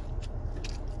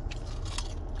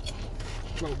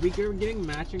 Bro, we're getting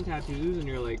matching tattoos, and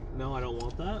you're like, no, I don't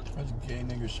want that. That's a gay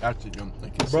nigga shot to them. I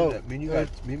can Bro, see that.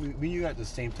 Me and you got the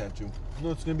same tattoo.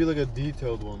 No, it's gonna be like a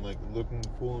detailed one, like looking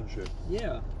cool and shit.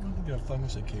 Yeah. I'm gonna get a fucking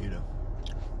cicada.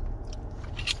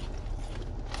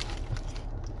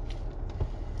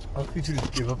 How could you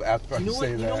just give up after You know I what?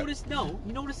 say You that?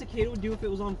 know what a cicada would do if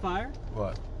it was on fire?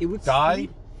 What? It would Die?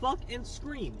 sleep, fuck, and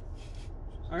scream.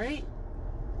 All right.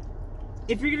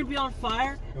 If you're gonna be on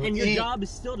fire It would and your eat. job is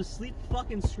still to sleep,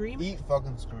 fuck, and scream, Eat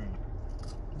fucking scream.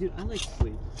 dude, I like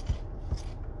sleep.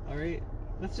 All right,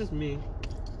 that's just me.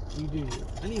 You do you.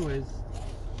 Anyways,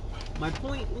 my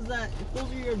point was that if those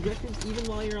are your objectives, even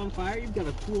while you're on fire, you've got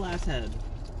a cool ass head.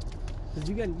 Cause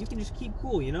you can just keep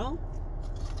cool, you know.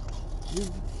 You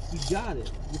got it.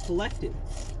 You're collected.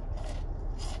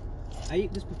 I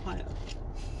ate this papaya.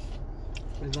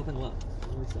 There's nothing left.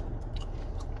 Let me see.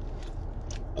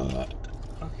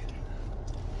 Okay.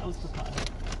 That was papaya.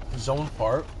 Did someone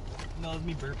fart? No, it was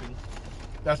me burping.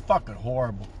 That's fucking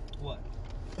horrible. What?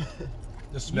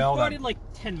 The smell. You farted like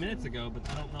 10 minutes ago, but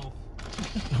I don't know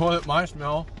Well, my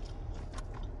smell.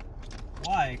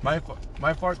 why. My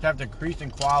farts have decreased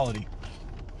in quality.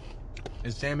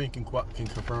 And Sammy can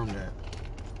confirm that.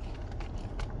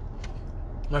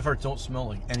 My farts don't smell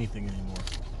like anything anymore.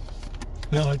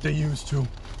 Not like they used to.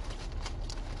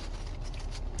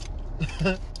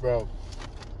 Bro,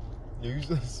 you used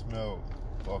to smell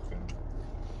fucking.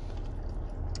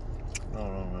 I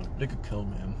don't know, man. They could kill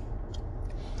me.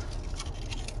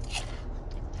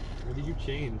 What did you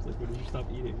change? Like, what did you stop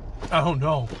eating? I don't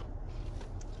know.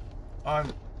 I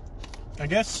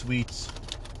guess sweets.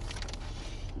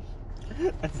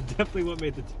 That's definitely what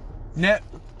made the.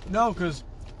 No, because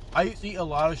I used to eat a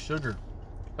lot of sugar.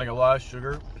 Like a lot of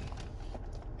sugar.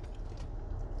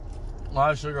 A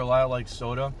lot of like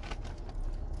soda.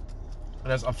 And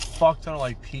there's a fuck ton of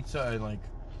like pizza and like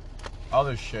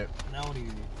other shit. Now what do you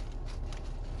eat?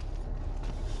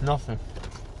 Nothing.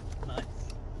 Nice.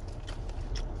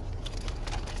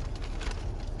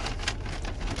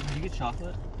 Did you get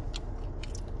chocolate?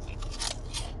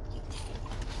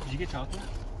 Did you get chocolate?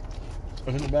 It's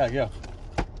in the bag, yeah.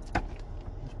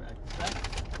 Which bag? This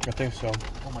bag? I think so.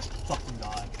 Oh my fucking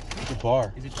god. It's a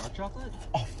bar. Is it dark chocolate?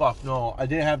 Oh fuck no! I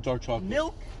didn't have dark chocolate.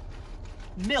 Milk?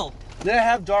 Milk. Didn't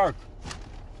have dark.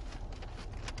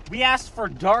 We asked for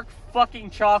dark fucking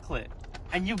chocolate,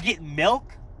 and you get milk?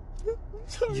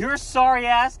 Your sorry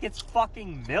ass gets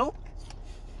fucking milk?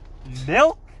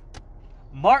 Milk?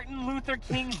 Martin Luther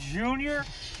King Jr.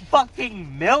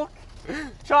 fucking milk?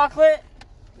 Chocolate?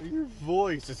 Your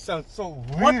voice, it sounds so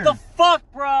weird. What the fuck,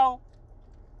 bro?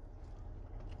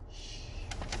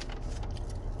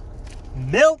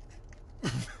 Milk?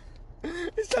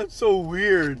 It sounds so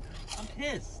weird. I'm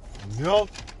pissed. Milk.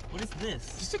 What is this?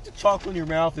 Just stick the chocolate in your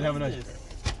mouth and have a What nice is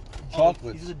this?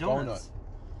 chocolate. Oh, these are the donut. donuts.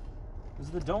 These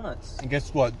are the donuts. And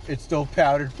guess what? It's still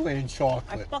powdered plain I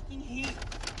chocolate. fucking hate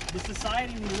the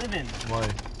society we live in. Why?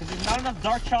 Because there's not enough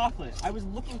dark chocolate. I was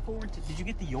looking forward to. Did you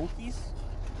get the Yolkies?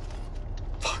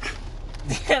 Fuck.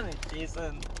 Damn it,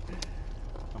 Jason.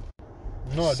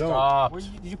 No, I don't. Stop. Did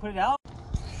you put it out?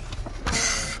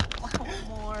 I want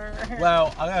more.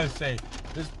 Well, I gotta say,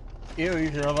 this. Ew, you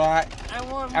hear a lot. I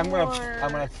want I'm more.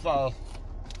 gonna fall.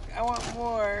 I want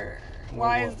more. More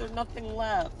Why what? is there nothing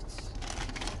left?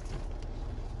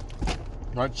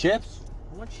 Want chips?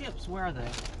 What chips? Where are they?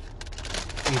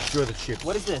 I'm sure the chips.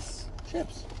 What is this?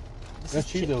 chips? This That's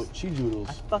is cheese chips. cheese doodles.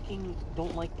 I fucking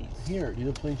don't like these. Here, these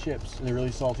are plain chips. And they're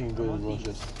really salty and good I and want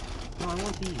delicious. No, I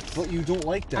want these. But you don't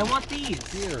like them. I want these.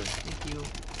 Here. Thank you.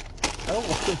 I don't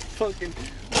want those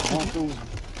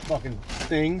fucking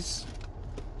things.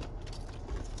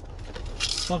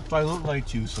 Fuck, if I look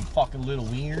like you, some fucking little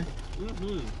wiener.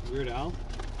 Mm-hmm. Weird Al.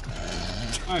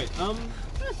 Alright,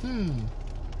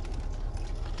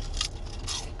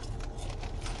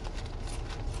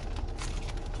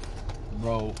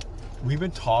 Bro, we've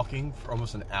been talking for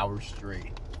almost an hour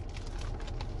straight.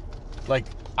 Like,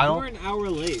 I don't... We're an hour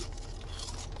late.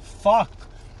 Fuck.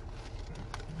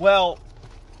 Well,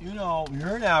 you know,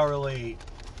 you're an hour late.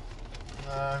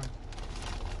 I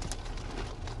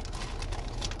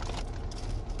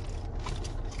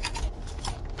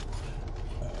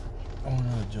want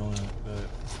another donut, but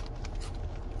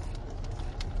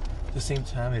at the same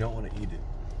time, I don't want to eat it.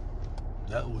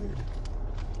 That weird.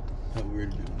 That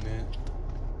weird to do, man.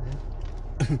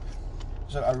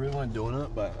 So I really want a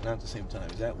donut, but not at the same time.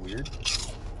 Is that weird?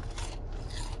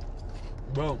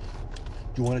 Bro,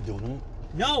 do you want a donut?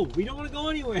 No, we don't want to go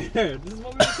anywhere. This is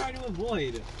what we were trying to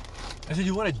avoid. I said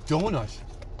you want a donut.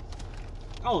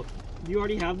 Oh, you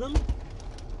already have them?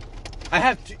 I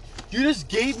have to. You just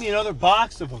gave me another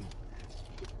box of them.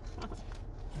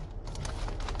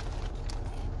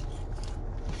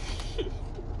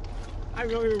 I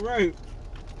know you're right.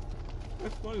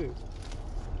 That's funny.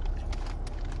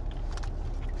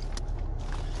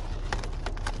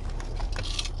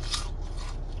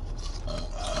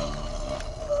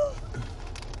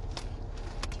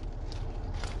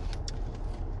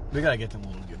 We gotta get them a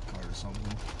little gift card or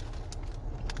something.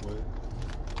 What?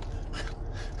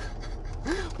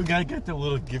 We gotta get them a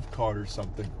little gift card or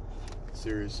something.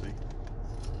 Seriously.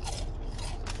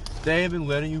 They have been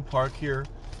letting you park here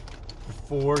for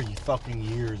 4 fucking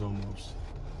years almost.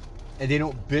 And they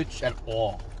don't bitch at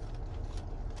all.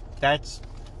 That's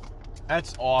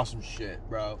awesome shit,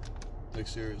 bro. Like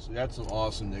seriously, that's some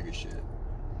awesome nigga shit.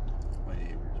 My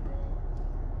neighbors, bro.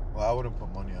 Well, I wouldn't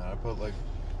put money on it. I'd put like,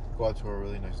 go out to a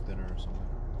really nice dinner or something.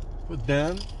 With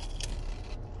them,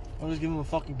 I'll just give them a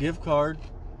fucking gift card.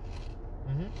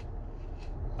 Mm-hmm.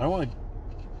 I don't want to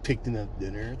take them out to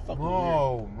dinner. It's fucking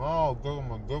weird. No, give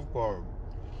them a gift card.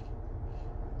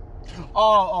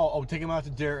 Oh, take them out to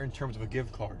dinner in terms of a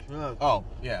gift card. Yeah. Oh,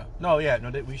 yeah. No,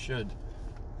 we should.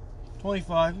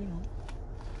 25, you know.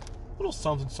 A little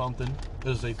something.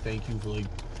 Just say thank you for like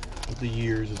with the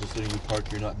years of just letting you park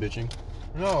here, not bitching.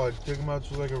 No, I'd take them out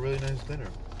to like a really nice dinner.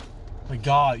 My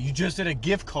God, you just did a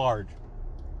gift card.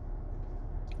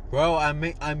 Bro, I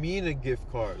mean a gift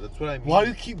card. That's what I mean. Why do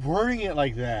you keep wording it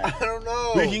like that? I don't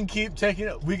know. We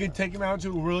can take them out to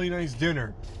a really nice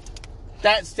dinner.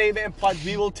 That statement implies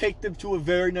we will take them to a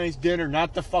very nice dinner,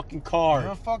 not the fucking card.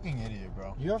 You're a fucking idiot,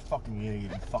 bro. You're a fucking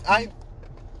idiot. You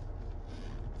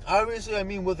Obviously, I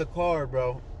mean with a card,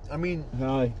 bro. I mean,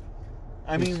 Hi.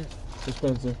 I mean,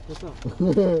 Spencer. What's up?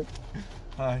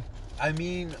 Hi. I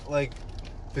mean, like,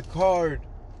 the card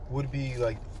would be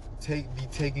like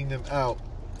taking them out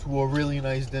to a really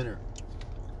nice dinner,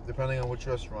 depending on which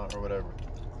restaurant or whatever.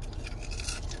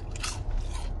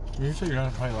 You say you're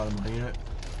not putting a lot of money in it?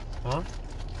 Huh?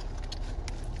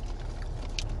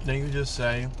 Didn't you just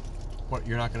say what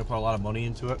you're not going to put a lot of money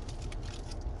into it?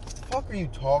 What the fuck are you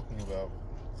talking about?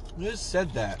 You just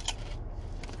said that.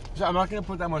 So I'm not going to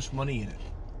put that much money in it.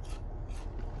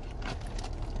 I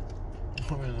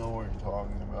don't even know what you're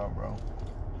talking about, bro.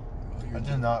 I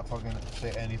did not fucking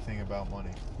say anything about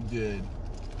money. You did.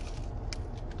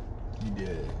 You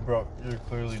did. Bro, you're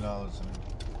clearly not listening.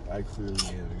 I clearly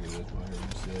am because that's what I heard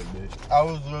you said, bitch. I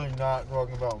was literally not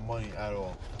talking about money at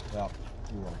all. Yeah,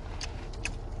 you are.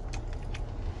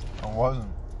 I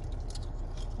wasn't.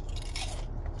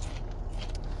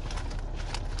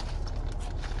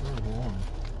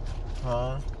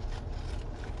 Huh?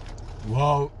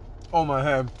 Whoa. Oh, my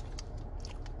head.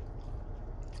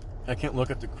 I can't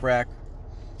look at the crack.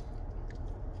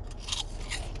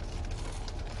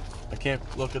 I can't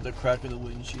look at the crack in the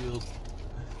windshield.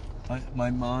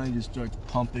 My mind just starts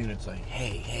pumping and it's like,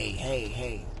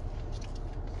 hey.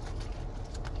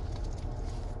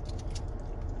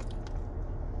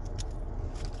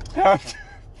 How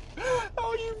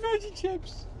many veggie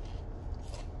chips?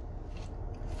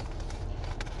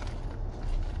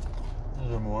 Is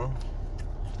there more?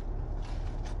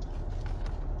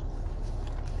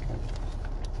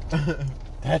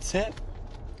 That's it?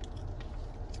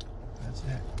 That's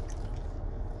it.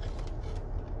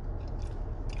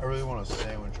 I really want a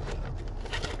sandwich right now.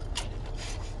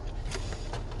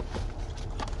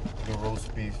 Like a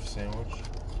roast beef sandwich.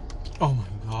 Oh my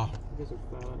God. You guys are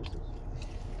fat asses.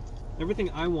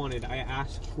 Everything I wanted, I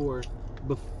asked for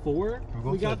before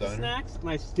we got the snacks, and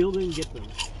I still didn't get them.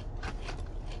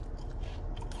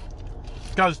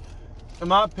 Because I'm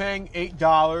not paying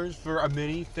 $8 for a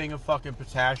mini thing of fucking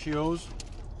pistachios.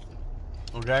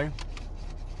 Okay?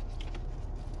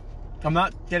 I'm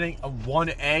not getting a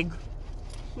 1 egg.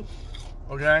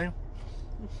 Okay?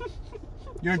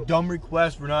 Your dumb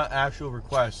requests were not actual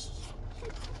requests.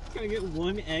 Can I get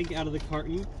 1 egg out of the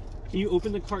carton? Can you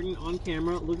open the carton on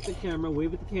camera, look at the camera,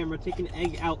 wave at the camera, take an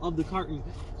egg out of the carton,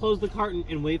 close the carton,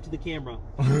 and wave to the camera?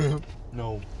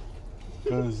 No.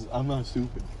 Because I'm not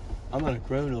stupid. I'm not a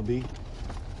criminal, B.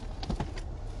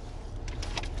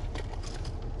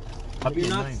 You're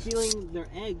not stealing their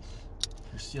eggs.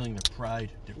 You're stealing their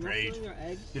pride. Their You're pride. not stealing their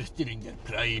eggs. You're stealing their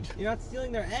pride. You're not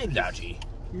stealing their eggs. Daddy.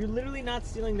 You're literally not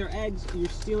stealing their eggs. You're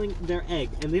stealing their egg.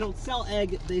 And they don't sell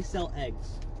egg, they sell eggs.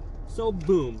 So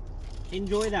boom.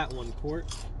 Enjoy that one, Court.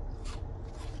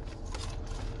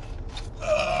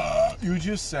 You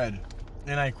just said,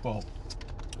 and I quote,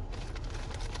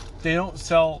 they don't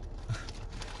sell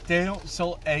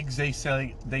eggs, they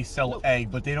sell No.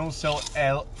 egg, but they don't sell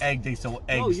egg, they sell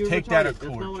eggs. No, you're Take retarded. that at That's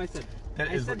court. not what I said. That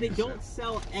I is said what they you don't said.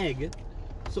 sell egg.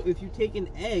 So if you take an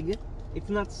egg, it's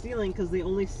not stealing because they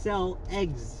only sell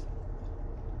eggs.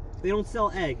 They don't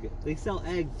sell egg. They sell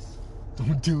eggs.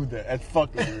 Don't do that. That's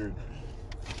fucking weird.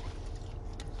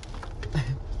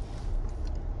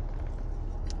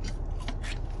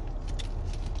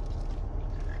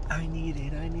 I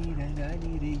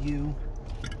needed you.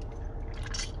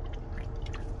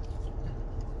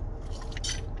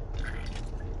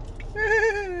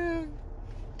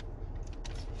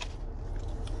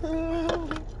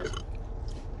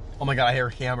 Oh my god, I hear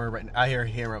a hammer right now. I hear a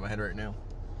hammer in my head right now.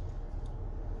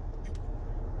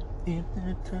 If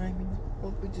that timing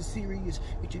is just serious,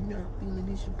 if you're not feeling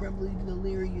this, you're probably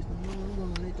delirious. The more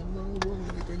wrong, let the more wrong,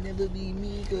 let there never be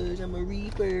me, cause I'm a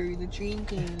reaper, the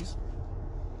trinkers.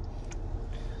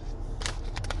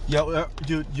 Yo,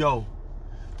 dude, yo.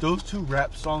 Those 2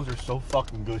 rap songs are so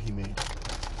fucking good he made.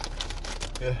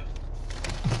 Yeah.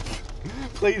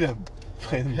 Play them.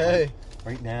 Play them. Hey.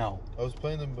 Right now. I was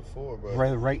playing them before, bro.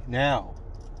 Right now.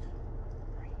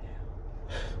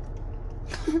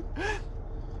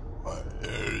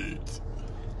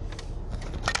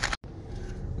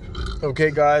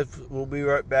 Okay, guys, we'll be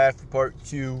right back for part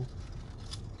 2,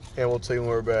 and we'll tell you when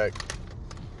we're back.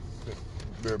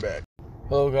 We're back.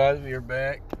 Hello, guys, we are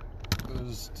back. This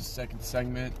is the second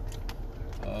segment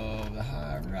of the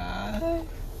TheHighRide.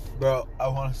 Bro, I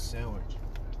want a sandwich.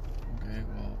 Okay,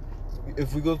 well,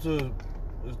 If we go to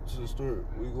the store,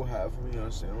 we go half of me on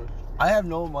a sandwich. I have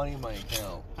no money in my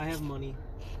account. I have money.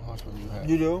 How much money do you have?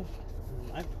 You do?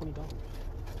 I have $20.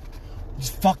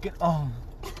 Just fucking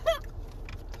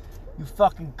you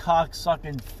fucking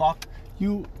cock-sucking fuck.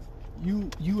 You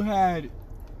had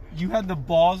the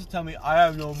balls to tell me I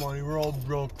have no money. We're all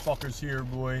broke fuckers here,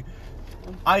 boy.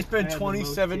 I spent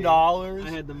 $27 I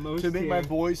had the most to make here. my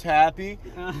boys happy,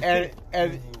 and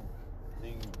I'll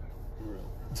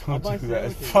don't buy do that.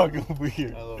 It's sandwiches. fucking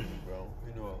weird. I love you, bro.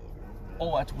 You know I love you.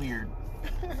 Oh, that's weird.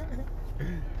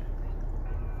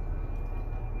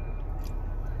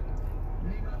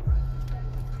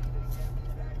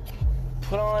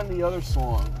 Put on the other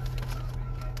song.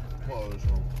 What other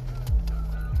song?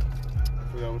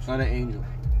 I forgot which Not an angel.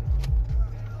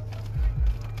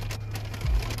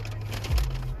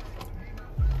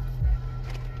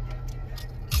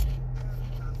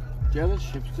 Do you have the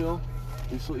chips still?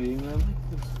 Are you still eating them?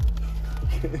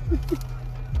 Okay.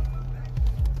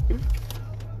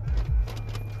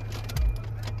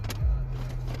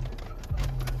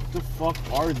 What the fuck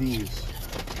are these?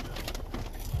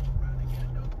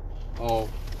 Oh,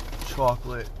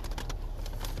 chocolate.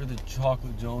 For the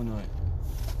chocolate donut.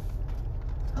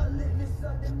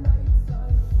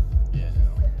 Yeah,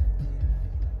 no.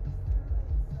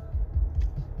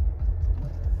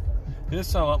 It does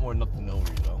sound a lot more nothing known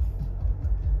though.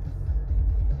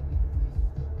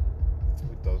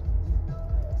 It doesn't.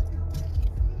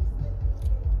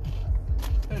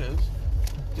 It is.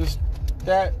 Just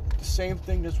that same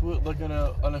thing that's with like an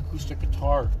acoustic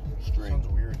guitar string. Sounds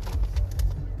weird.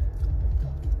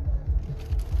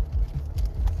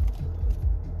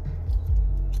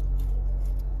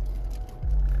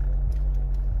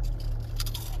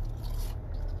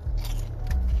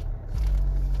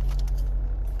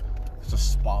 It's a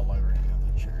spotlight right now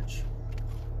in the church.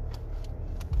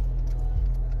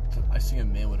 I see a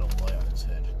man with a light on his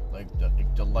head. Like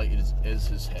the light is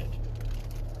his head.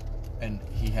 And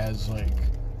he has like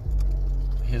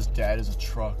his dad is a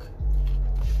truck.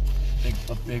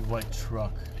 A big white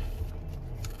truck.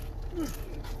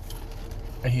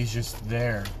 And he's just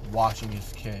there watching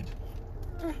his kid,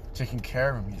 taking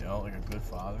care of him, you know, like a good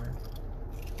father.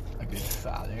 A good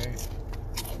father.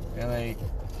 And like,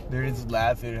 they're just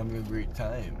laughing and having a great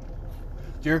time.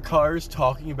 There are cars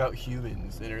talking about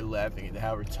humans and are laughing at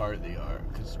how retarded they are.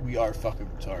 Because we are fucking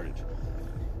retarded.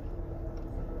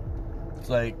 It's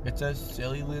like, it's a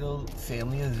silly little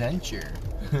family adventure.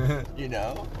 You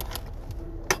know?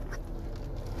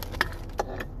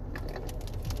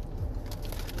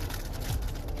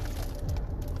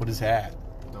 What is that?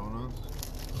 Donuts.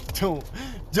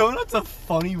 Donut's a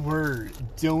funny word.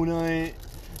 Donut.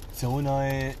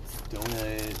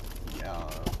 Yeah.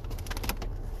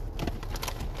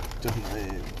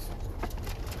 Donuts.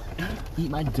 Eat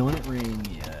my donut ring,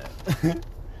 yeah.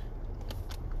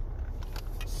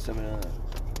 7 Up.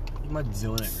 Eat my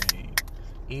donut ring.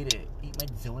 Eat it. Eat my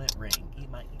donut ring. Eat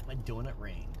my donut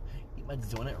ring. Eat my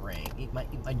donut ring. Eat my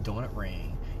donut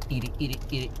ring. Eat it.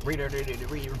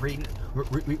 Ring.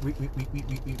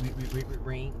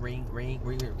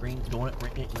 Donut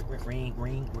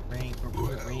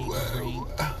ring.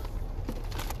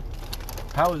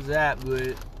 How was that,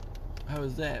 bud? How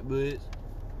was that, bud?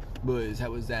 Buzz,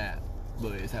 how was that?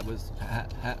 Buzz, how was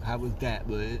that,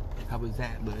 bud? How was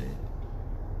that, bud?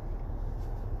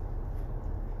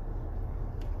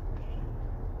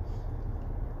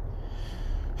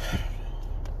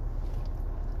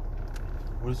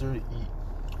 What is there to eat?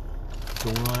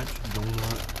 Donut.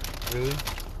 Really?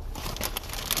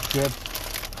 Chip.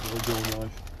 No donut.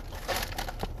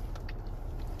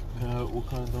 What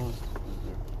kind of donuts is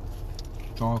there?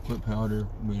 Chocolate powder,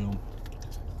 medium.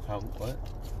 What?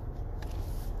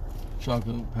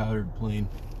 Chocolate powdered plain.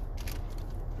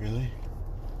 Really?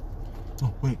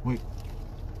 Oh, wait.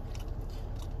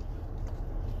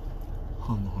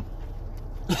 Hold on.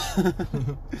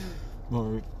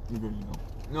 Alright, you're good to go.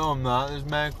 No, I'm not. There's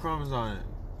mad crumbs on it.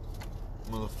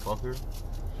 Motherfucker.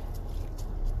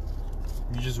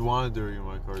 You just want to dirty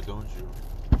my car, don't you?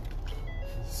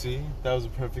 See? That was a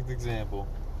perfect example.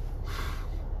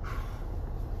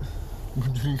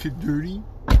 Drink it dirty?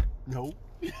 Nope.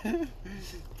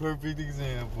 Perfect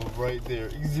example right there.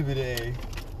 Exhibit A.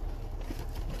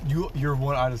 Your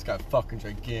one eye just got fucking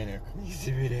gigantic.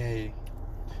 Exhibit A.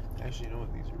 Actually, you know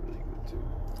what? These are really good too.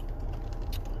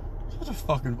 Such a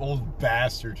fucking old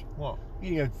bastard. What?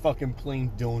 Eating a fucking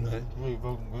plain donut. It's really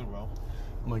fucking good, bro.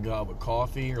 Oh my god, with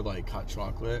coffee or like hot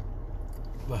chocolate.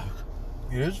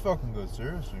 It is fucking good,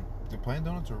 seriously. The plain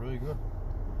donuts are really good.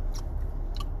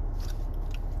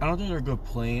 I don't think they're good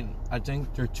plain. I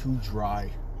think they're too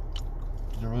dry.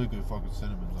 They're really good fucking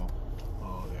cinnamon, though.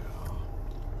 Oh yeah.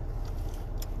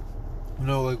 You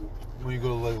know, like, when you go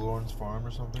to, like, Lawrence Farm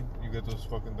or something, you get those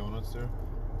fucking donuts there.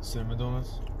 Cinnamon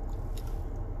donuts.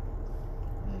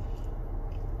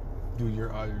 Dude,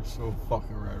 your eyes are so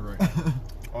fucking red right now.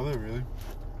 Are they really?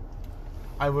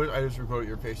 I just recorded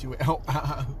your face. You went, oh,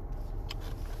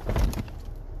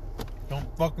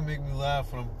 Don't fucking make me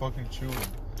laugh when I'm fucking chewing.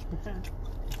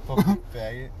 Fucking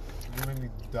faggot. You're gonna make me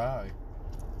die.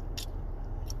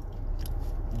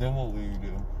 Then what will you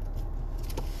do?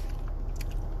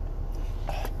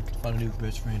 Find a new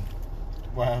best friend.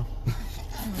 Wow.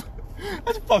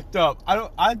 That's fucked up. I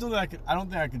don't think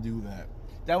I could do that.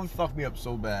 That would fuck me up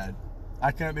so bad.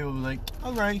 I can't be able to be like,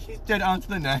 alright, he's dead, on to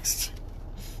the next.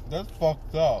 That's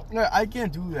fucked up. No, I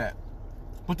can't do that.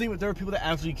 But there are people that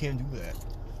actually can do that.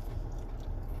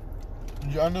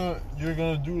 I know you're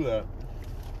gonna do that.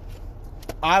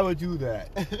 I would do that.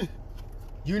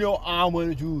 You know I'm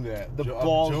gonna do that. The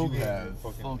balls joking, you have.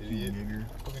 fucking Fuck you, idiot. nigger.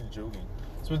 Fucking joking.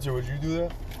 Spencer, would you do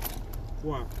that?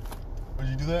 What? Would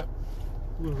you do that?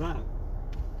 What was that?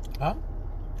 Huh?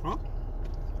 Huh?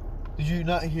 Did you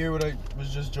not hear what I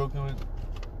was just joking with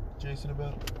Jason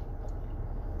about?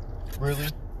 Really?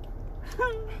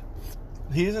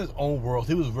 He's in his own world.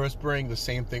 He was whispering the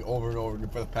same thing over and over again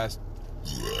for the past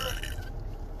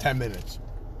 10 minutes.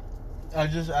 I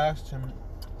just asked him,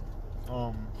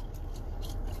 fuck,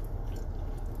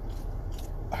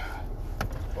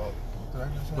 what did I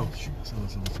just No, ask? shoot.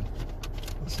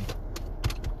 Listen.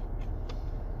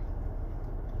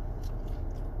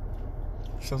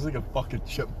 Sounds like a fucking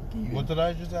chip. What did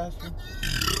I just ask you?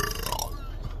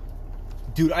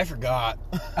 Dude, I forgot.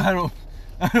 I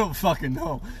don't fucking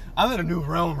know. I'm in a new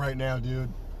realm right now, dude.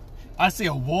 I see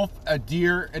a wolf, a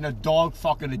deer, and a dog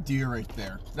fucking a deer right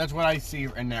there. That's what I see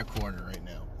in that corner right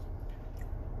now.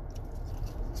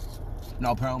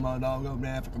 No promo, dog, no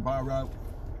African bar route.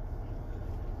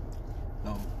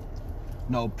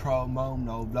 No promo,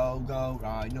 no logo.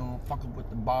 I don't fucking with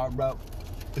the bar route.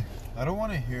 I don't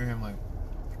want to hear him like.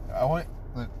 I want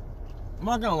like. I'm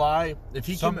not gonna lie. If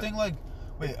he Something like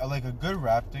Wait, like a good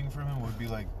rap thing for him would be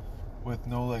like, with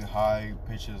no like high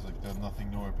pitches, like the nothing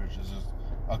nowhere pitches, just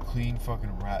a clean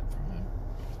fucking rap from him.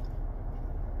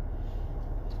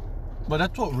 But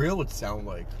that's what real would sound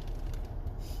like.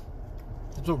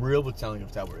 That's what real would sound like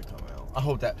if that were to come out. I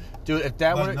hope that, dude. If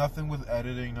that Like were nothing with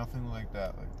editing, nothing like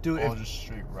that. Like Dude, all if- just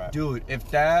straight rap. Dude, if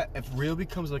real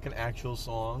becomes like an actual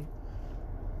song,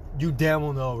 you damn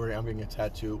well know where I'm getting a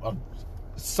tattoo of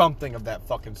something of that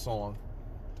fucking song.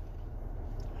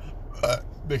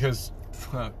 Because,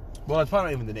 well, it's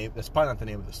probably not even the name. That's probably not the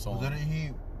name of the song. Well, didn't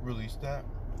he release that?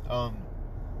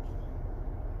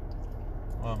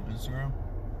 Instagram.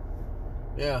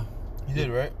 Yeah, He did,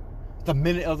 right? the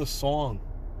minute of the song.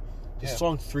 The Yeah.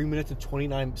 song's 3 minutes and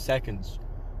 29 seconds.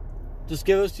 Just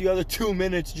give us the other 2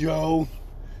 minutes, Joe.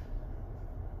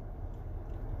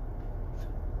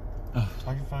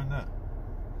 How'd you find that?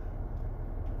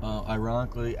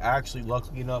 Ironically, actually,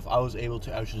 luckily enough, I was able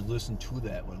to actually listen to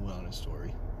that when it went on his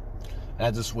story. And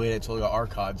I just waited until it got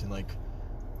archived, and like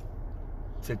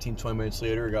 15, 20 minutes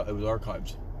later, it was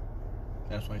archived.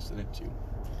 That's why I sent it to you.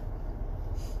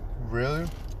 Really?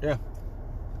 Yeah.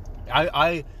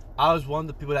 I was one of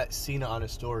the people that seen it on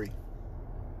his story.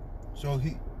 So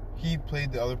he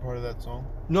played the other part of that song?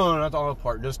 No, not the other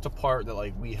part, just the part that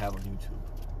like we have on YouTube.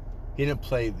 He didn't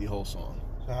play the whole song.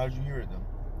 So how'd you hear it then?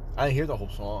 I didn't hear the whole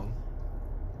song.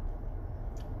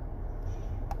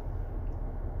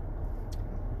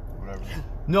 Whatever.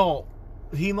 No,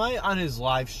 he might on his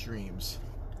live streams.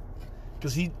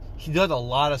 Because he does a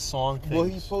lot of song things. Well,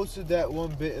 he posted that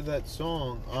one bit of that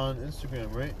song on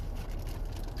Instagram, right?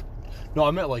 No,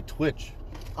 I meant like Twitch.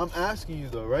 I'm asking you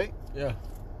though, right? Yeah.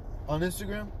 On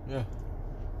Instagram? Yeah.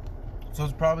 So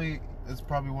it's probably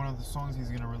one of the songs he's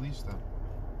gonna release then.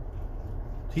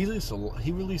 He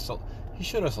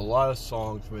showed us a lot of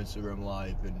songs from Instagram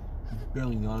Live, and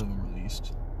barely none of them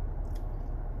released.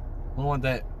 One one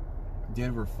that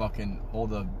did were fucking all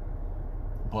the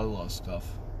blood loss stuff.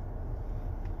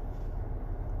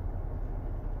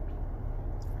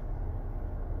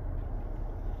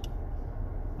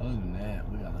 Other than that,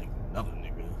 we got like nothing,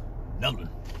 nigga. Nothing.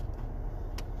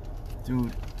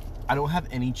 Dude, I don't have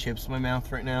any chips in my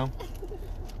mouth right now.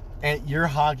 And you're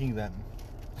hogging them.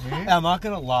 Me? I'm not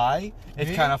gonna lie, it's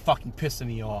Me? kind of fucking pissing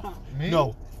me off. Me?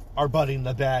 No, our buddy in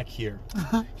the back here.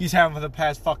 He's having for the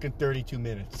past fucking 32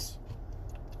 minutes.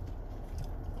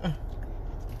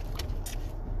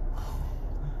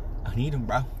 I need him,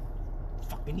 bro.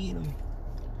 Fucking need him.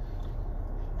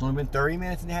 It's only been 30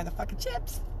 minutes and they had the fucking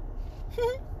chips.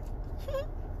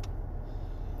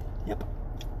 Yep.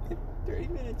 30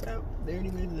 minutes out.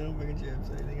 30 minutes and no fucking chips.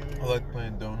 I like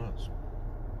playing donuts.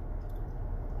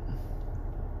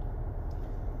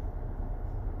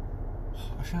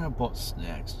 I should have bought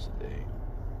snacks today.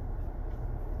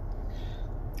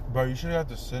 Bro, you should have got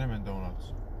the cinnamon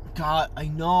donuts. God, I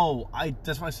know.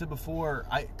 That's what I said before.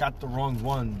 I got the wrong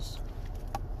ones.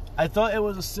 I thought it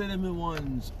was the cinnamon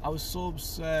ones. I was so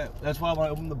upset. That's why when I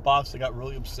opened the box, I got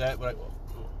really upset. But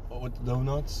with the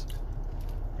donuts,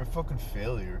 You're a fucking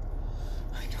failure.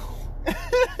 I know.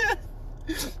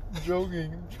 I'm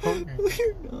joking. I'm joking.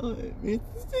 You're not.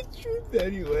 It's the truth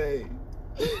anyway.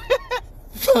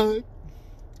 Fuck.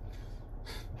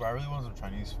 Bro, I really want some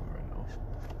Chinese food right now.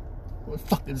 I'm gonna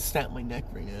fucking snap my neck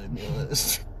right now, to be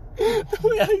honest. The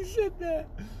way I said that.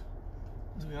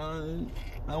 To be honest,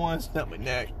 I want to snap my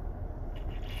neck.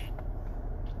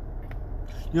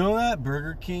 You know that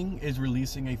Burger King is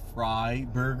releasing a fry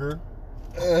burger?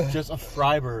 Just a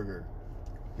fry burger.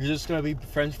 You're just gonna be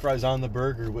French fries on the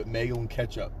burger with mayo and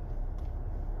ketchup.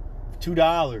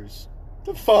 $2.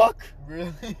 The fuck?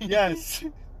 Really? Yes.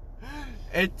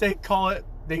 They call it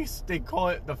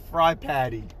the fry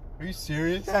patty. Are you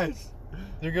serious? Yes.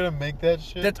 They're gonna make that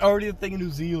shit? That's already a thing in New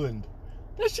Zealand.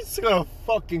 That shit's gonna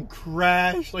fucking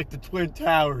crash like the Twin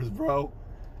Towers, bro.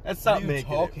 That's what not are you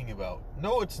making talking about?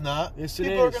 No, it's not. Yes, it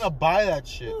People are is. gonna buy that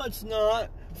shit. No, it's not.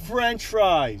 French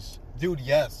fries. Dude,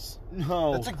 yes.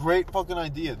 No. That's a great fucking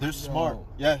idea. They're smart.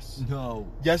 Yes. No.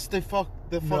 Yes, they fuck.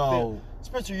 No.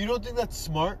 Spencer, you don't think that's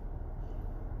smart?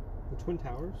 The Twin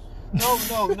Towers?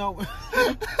 No. No.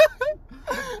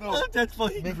 That's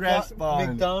fucking grass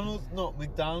spawn.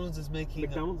 McDonald's is making.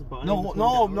 McDonald's buying No. the Twin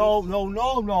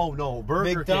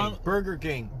Towers? Burger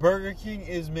King. Burger King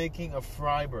is making a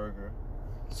fry burger,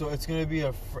 so it's gonna be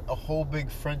a whole big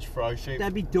French fry shape.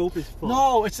 That'd be dope as fuck.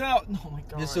 No, it's not. Oh my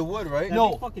god. Yes, it would, right? That'd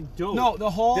No. be fucking dope. No, the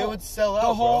whole. They would sell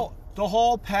out, The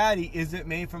whole patty isn't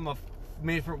made from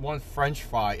one French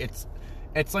fry.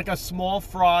 It's like a small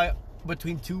fry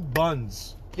between two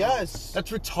buns. Yes.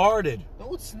 That's retarded.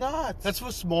 No, it's not. That's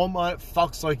what small-minded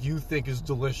fucks like you think is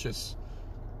delicious.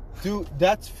 Dude,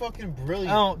 that's fucking brilliant.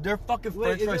 No, their fucking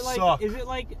French fries suck. Is it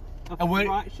like a And when-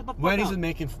 fry? Shut the fuck Wendy's up. is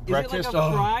making Is breakfast. it like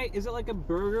a fry? Is it like a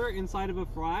burger inside of a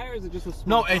fry, or is it just a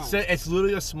small No, fry? it's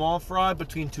literally a small fry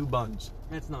between two buns.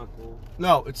 That's not cool.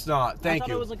 No, it's not. I Thank thought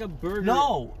you. it was like a burger.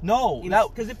 No, You know,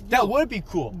 'cause if- that no. would be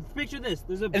cool. Picture this.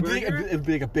 There's a It'd be, burger it'd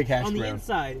be like a big hash on the brown.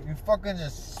 inside. You fucking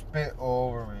just spit all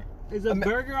over me. There's a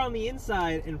burger on the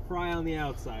inside and fry on the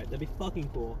outside. That'd be fucking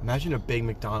cool. Imagine a big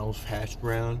McDonald's hash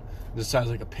brown the size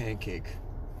like a pancake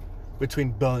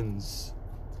between buns.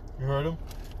 You heard him?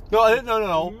 No,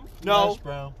 no. Hash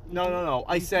brown. No.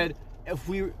 I said if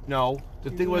we the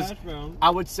thing was Hash brown. I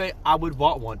would say I would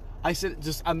want one. I said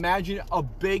just imagine a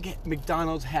big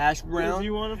McDonald's hash brown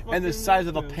you want a and the fucking size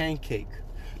of a hash brown. pancake.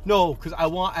 No, because I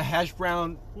want a hash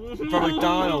brown from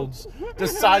McDonald's the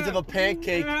size of a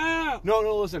pancake. No,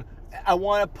 listen. I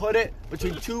want to put it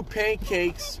between two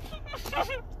pancakes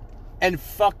and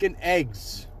fucking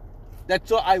eggs.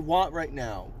 That's what I want right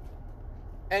now.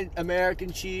 And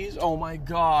American cheese. Oh my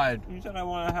god. You said I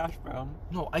want a hash brown.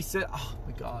 No, I said, oh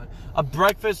my god, a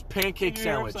breakfast pancake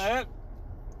sandwich. You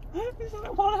said I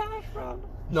want a hash brown.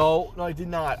 No, I did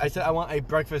not. I said I want a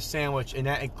breakfast sandwich, and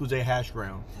that includes a hash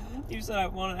brown. You said I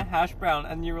wanted a hash brown,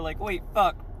 and you were like, "Wait,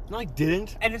 fuck." No, I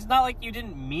didn't. And it's not like you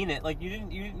didn't mean it. Like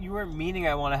you weren't meaning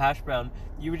I want a hash brown.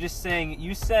 You were just saying.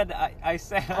 You said I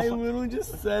said. I literally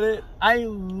just said it. I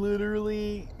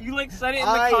literally. You like said it in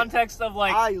the context of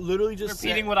like. I literally just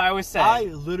repeating said, what I was saying. I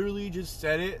literally just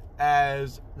said it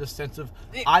as the sense of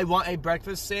I want a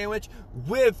breakfast sandwich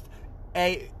with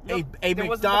a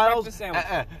McDonald's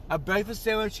a breakfast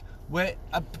sandwich with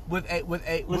a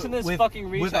Listen to this with, fucking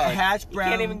retard. with a hash brown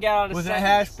You can't even get out a with sentence. a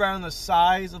hash brown the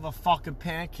size of a fucking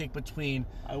pancake between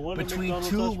I want a between McDonald's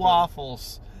two hash brown.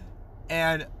 waffles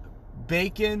and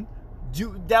bacon.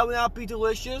 That would not be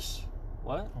delicious?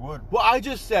 What? Would. Well, I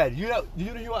just said. You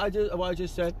hear what I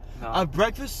just said? No. A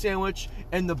breakfast sandwich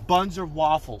and the buns are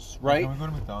waffles, right? Can we go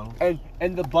to McDonald's?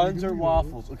 And the buns are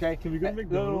waffles, okay? Can we go to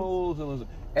No, listen.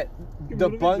 Can we The go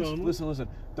to buns, McDonald's? listen.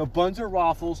 The buns are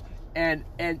waffles, and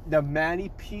the Manny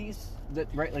piece, that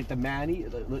right, like the Manny,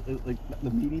 like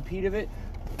the meaty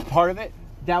part of it,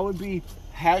 that would be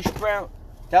hash brown.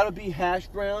 That would be hash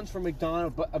browns from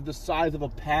McDonald's, but of the size of a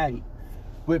patty,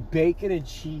 with bacon and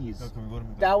cheese. No, can we go to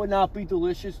McDonald's? That would not be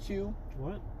delicious to you.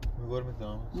 What? Can we go to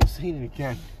McDonald's? I'm not saying it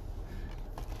again.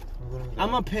 Can we go to McDonald's?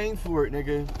 I'm not paying for it,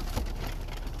 nigga.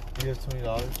 You have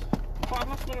 $20? I'm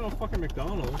not spending on fucking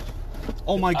McDonald's.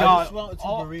 Oh my I god. just want two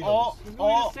All- burritos. all- Give me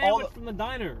all- a sandwich all- from the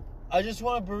diner. I just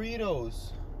want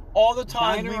burritos. All the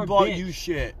time Diner we or bought bitch? you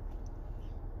shit.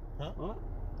 What?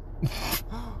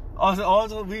 All the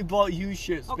time we bought you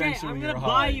shit, Spencer, Okay, I'm when you gonna were buy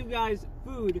high. you guys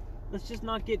food. Let's just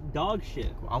not get dog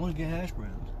shit. I'm gonna get hash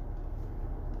browns.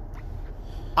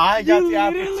 I got the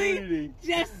opportunity.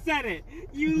 Just said it.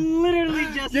 You literally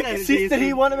just You said can it. see that he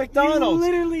Jason. wanted McDonald's.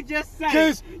 You literally just said it.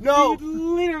 'Cause, no.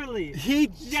 You literally He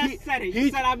just said it. You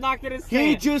he- said I'm not gonna say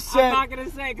he it. just said- I'm not gonna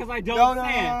say it because I don't No, no,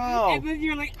 say it. no. And then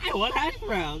you're like, I want hash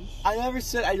browns. I never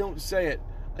said I don't say it.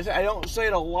 I said I don't say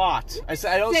it a lot. I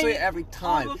said I don't Say say it it every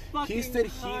time. all the fucking He said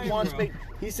time, he wants bro.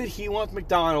 he said he wants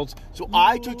McDonald's. So You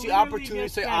I took the literally opportunity to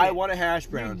just say said I it. want a hash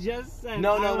brown. You just said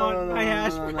No, I no, no, want no, no, my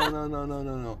hash no, browns.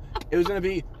 no. It was gonna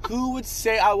be who would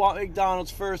say I want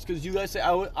McDonald's first because you guys say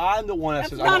I'm the one that That's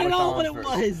says not I at want all what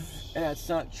McDonald's it first. was. And that's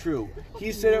not true.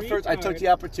 He said it first. I took retard. the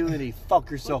opportunity. Fuck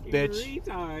yourself, Fucking bitch.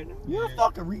 retard. You're a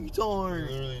fucking You retard.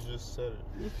 literally just said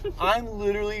it. I'm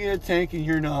literally in a tank and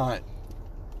you're not.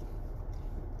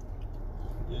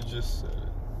 You just said it.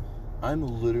 I'm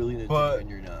literally in a But tank and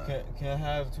you're not. can I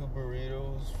have 2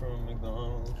 burritos from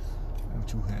McDonald's? I have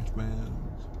 2 hash browns.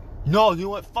 No, you know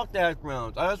what? Fuck the hash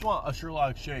browns. I just want a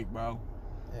Sherlock shake, bro.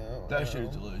 Yeah, That shit is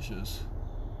delicious.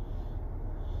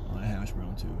 I want a hash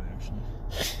brown too,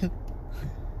 actually.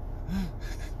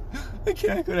 I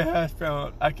cannot go to hash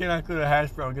brown. I cannot go to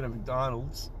hash brown and get a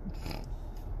McDonald's.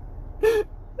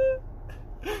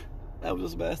 I was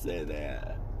just about to say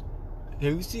that.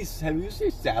 Have you seen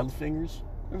Saddle Fingers?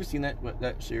 Ever seen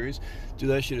that series? Dude,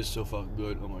 that shit is so fucking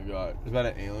good. Oh my god. It's about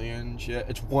an alien shit.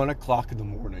 It's 1 o'clock in the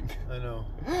morning. I know.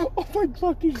 Oh my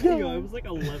fucking god. Yo, it was like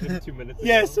 11 2 minutes ago.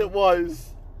 Yes, it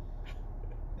was.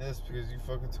 Yes, because you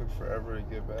fucking took forever to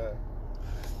get back.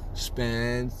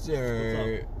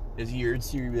 Spencer is here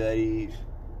too, buddy.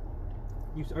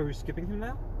 Are we skipping him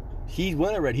now? He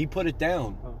went already. He put it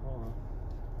down. Oh, hold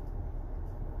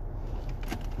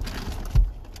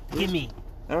on. Give me.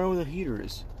 I don't know where the heater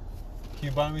is. Can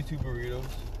you buy me 2 burritos?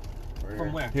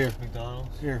 From where? Here.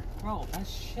 McDonald's? Here. Bro, that's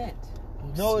shit.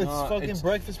 No, it's not. fucking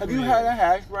breakfast Have burrito. you had a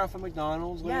hash brown from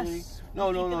McDonald's lately? Yes. No,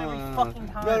 We no, eat no, them no, every no, fucking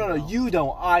no. time, No, no, no. bro. You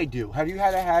don't. I do. Have you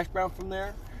had a hash brown from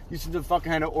there? You should have fucking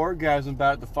had an orgasm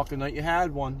about it the fucking night you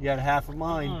had one. You had half of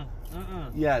mine.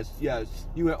 Yes.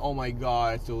 You went, oh my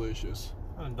god, it's delicious.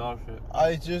 Dog shit.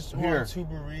 I just Here. want 2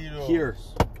 burritos. Here.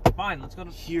 Fine, let's go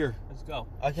to. Here. Let's go.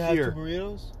 I can Here. have 2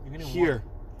 burritos? You're gonna Here.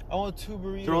 I want 2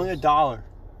 burritos. They're only $1.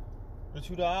 They're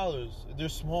 $2. They're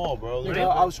small, bro. They're Ready?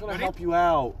 I was trying to help you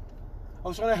out.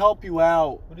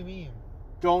 What do you mean?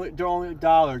 They're only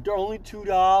 $1. They're only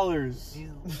 $2. He's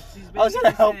I was trying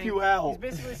to help saying- you out. He's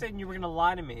basically saying you were gonna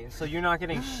lie to me, so you're not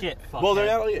getting shit. Well, they're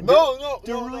not really.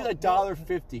 They're really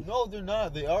 $1.50. No, they're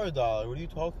not. They are $1. What are you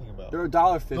talking about? They're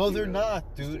 $1.50. No, they're really.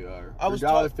 not, dude. Yes, they are. I was They're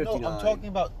talking. No, $1.59. I'm talking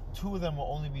about 2 of them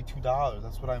will only be $2.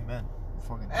 That's what I meant.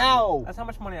 Fucking Ow! That's how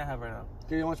much money I have right now.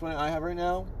 Do you know how much money I have right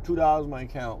now? $2 in my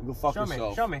account. Go fuck Show me.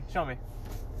 yourself. Show me. Show me.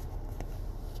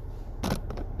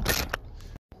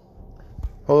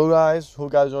 Hello guys, hope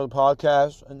you guys enjoy the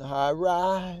podcast and the high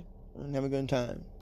ride and have a good time.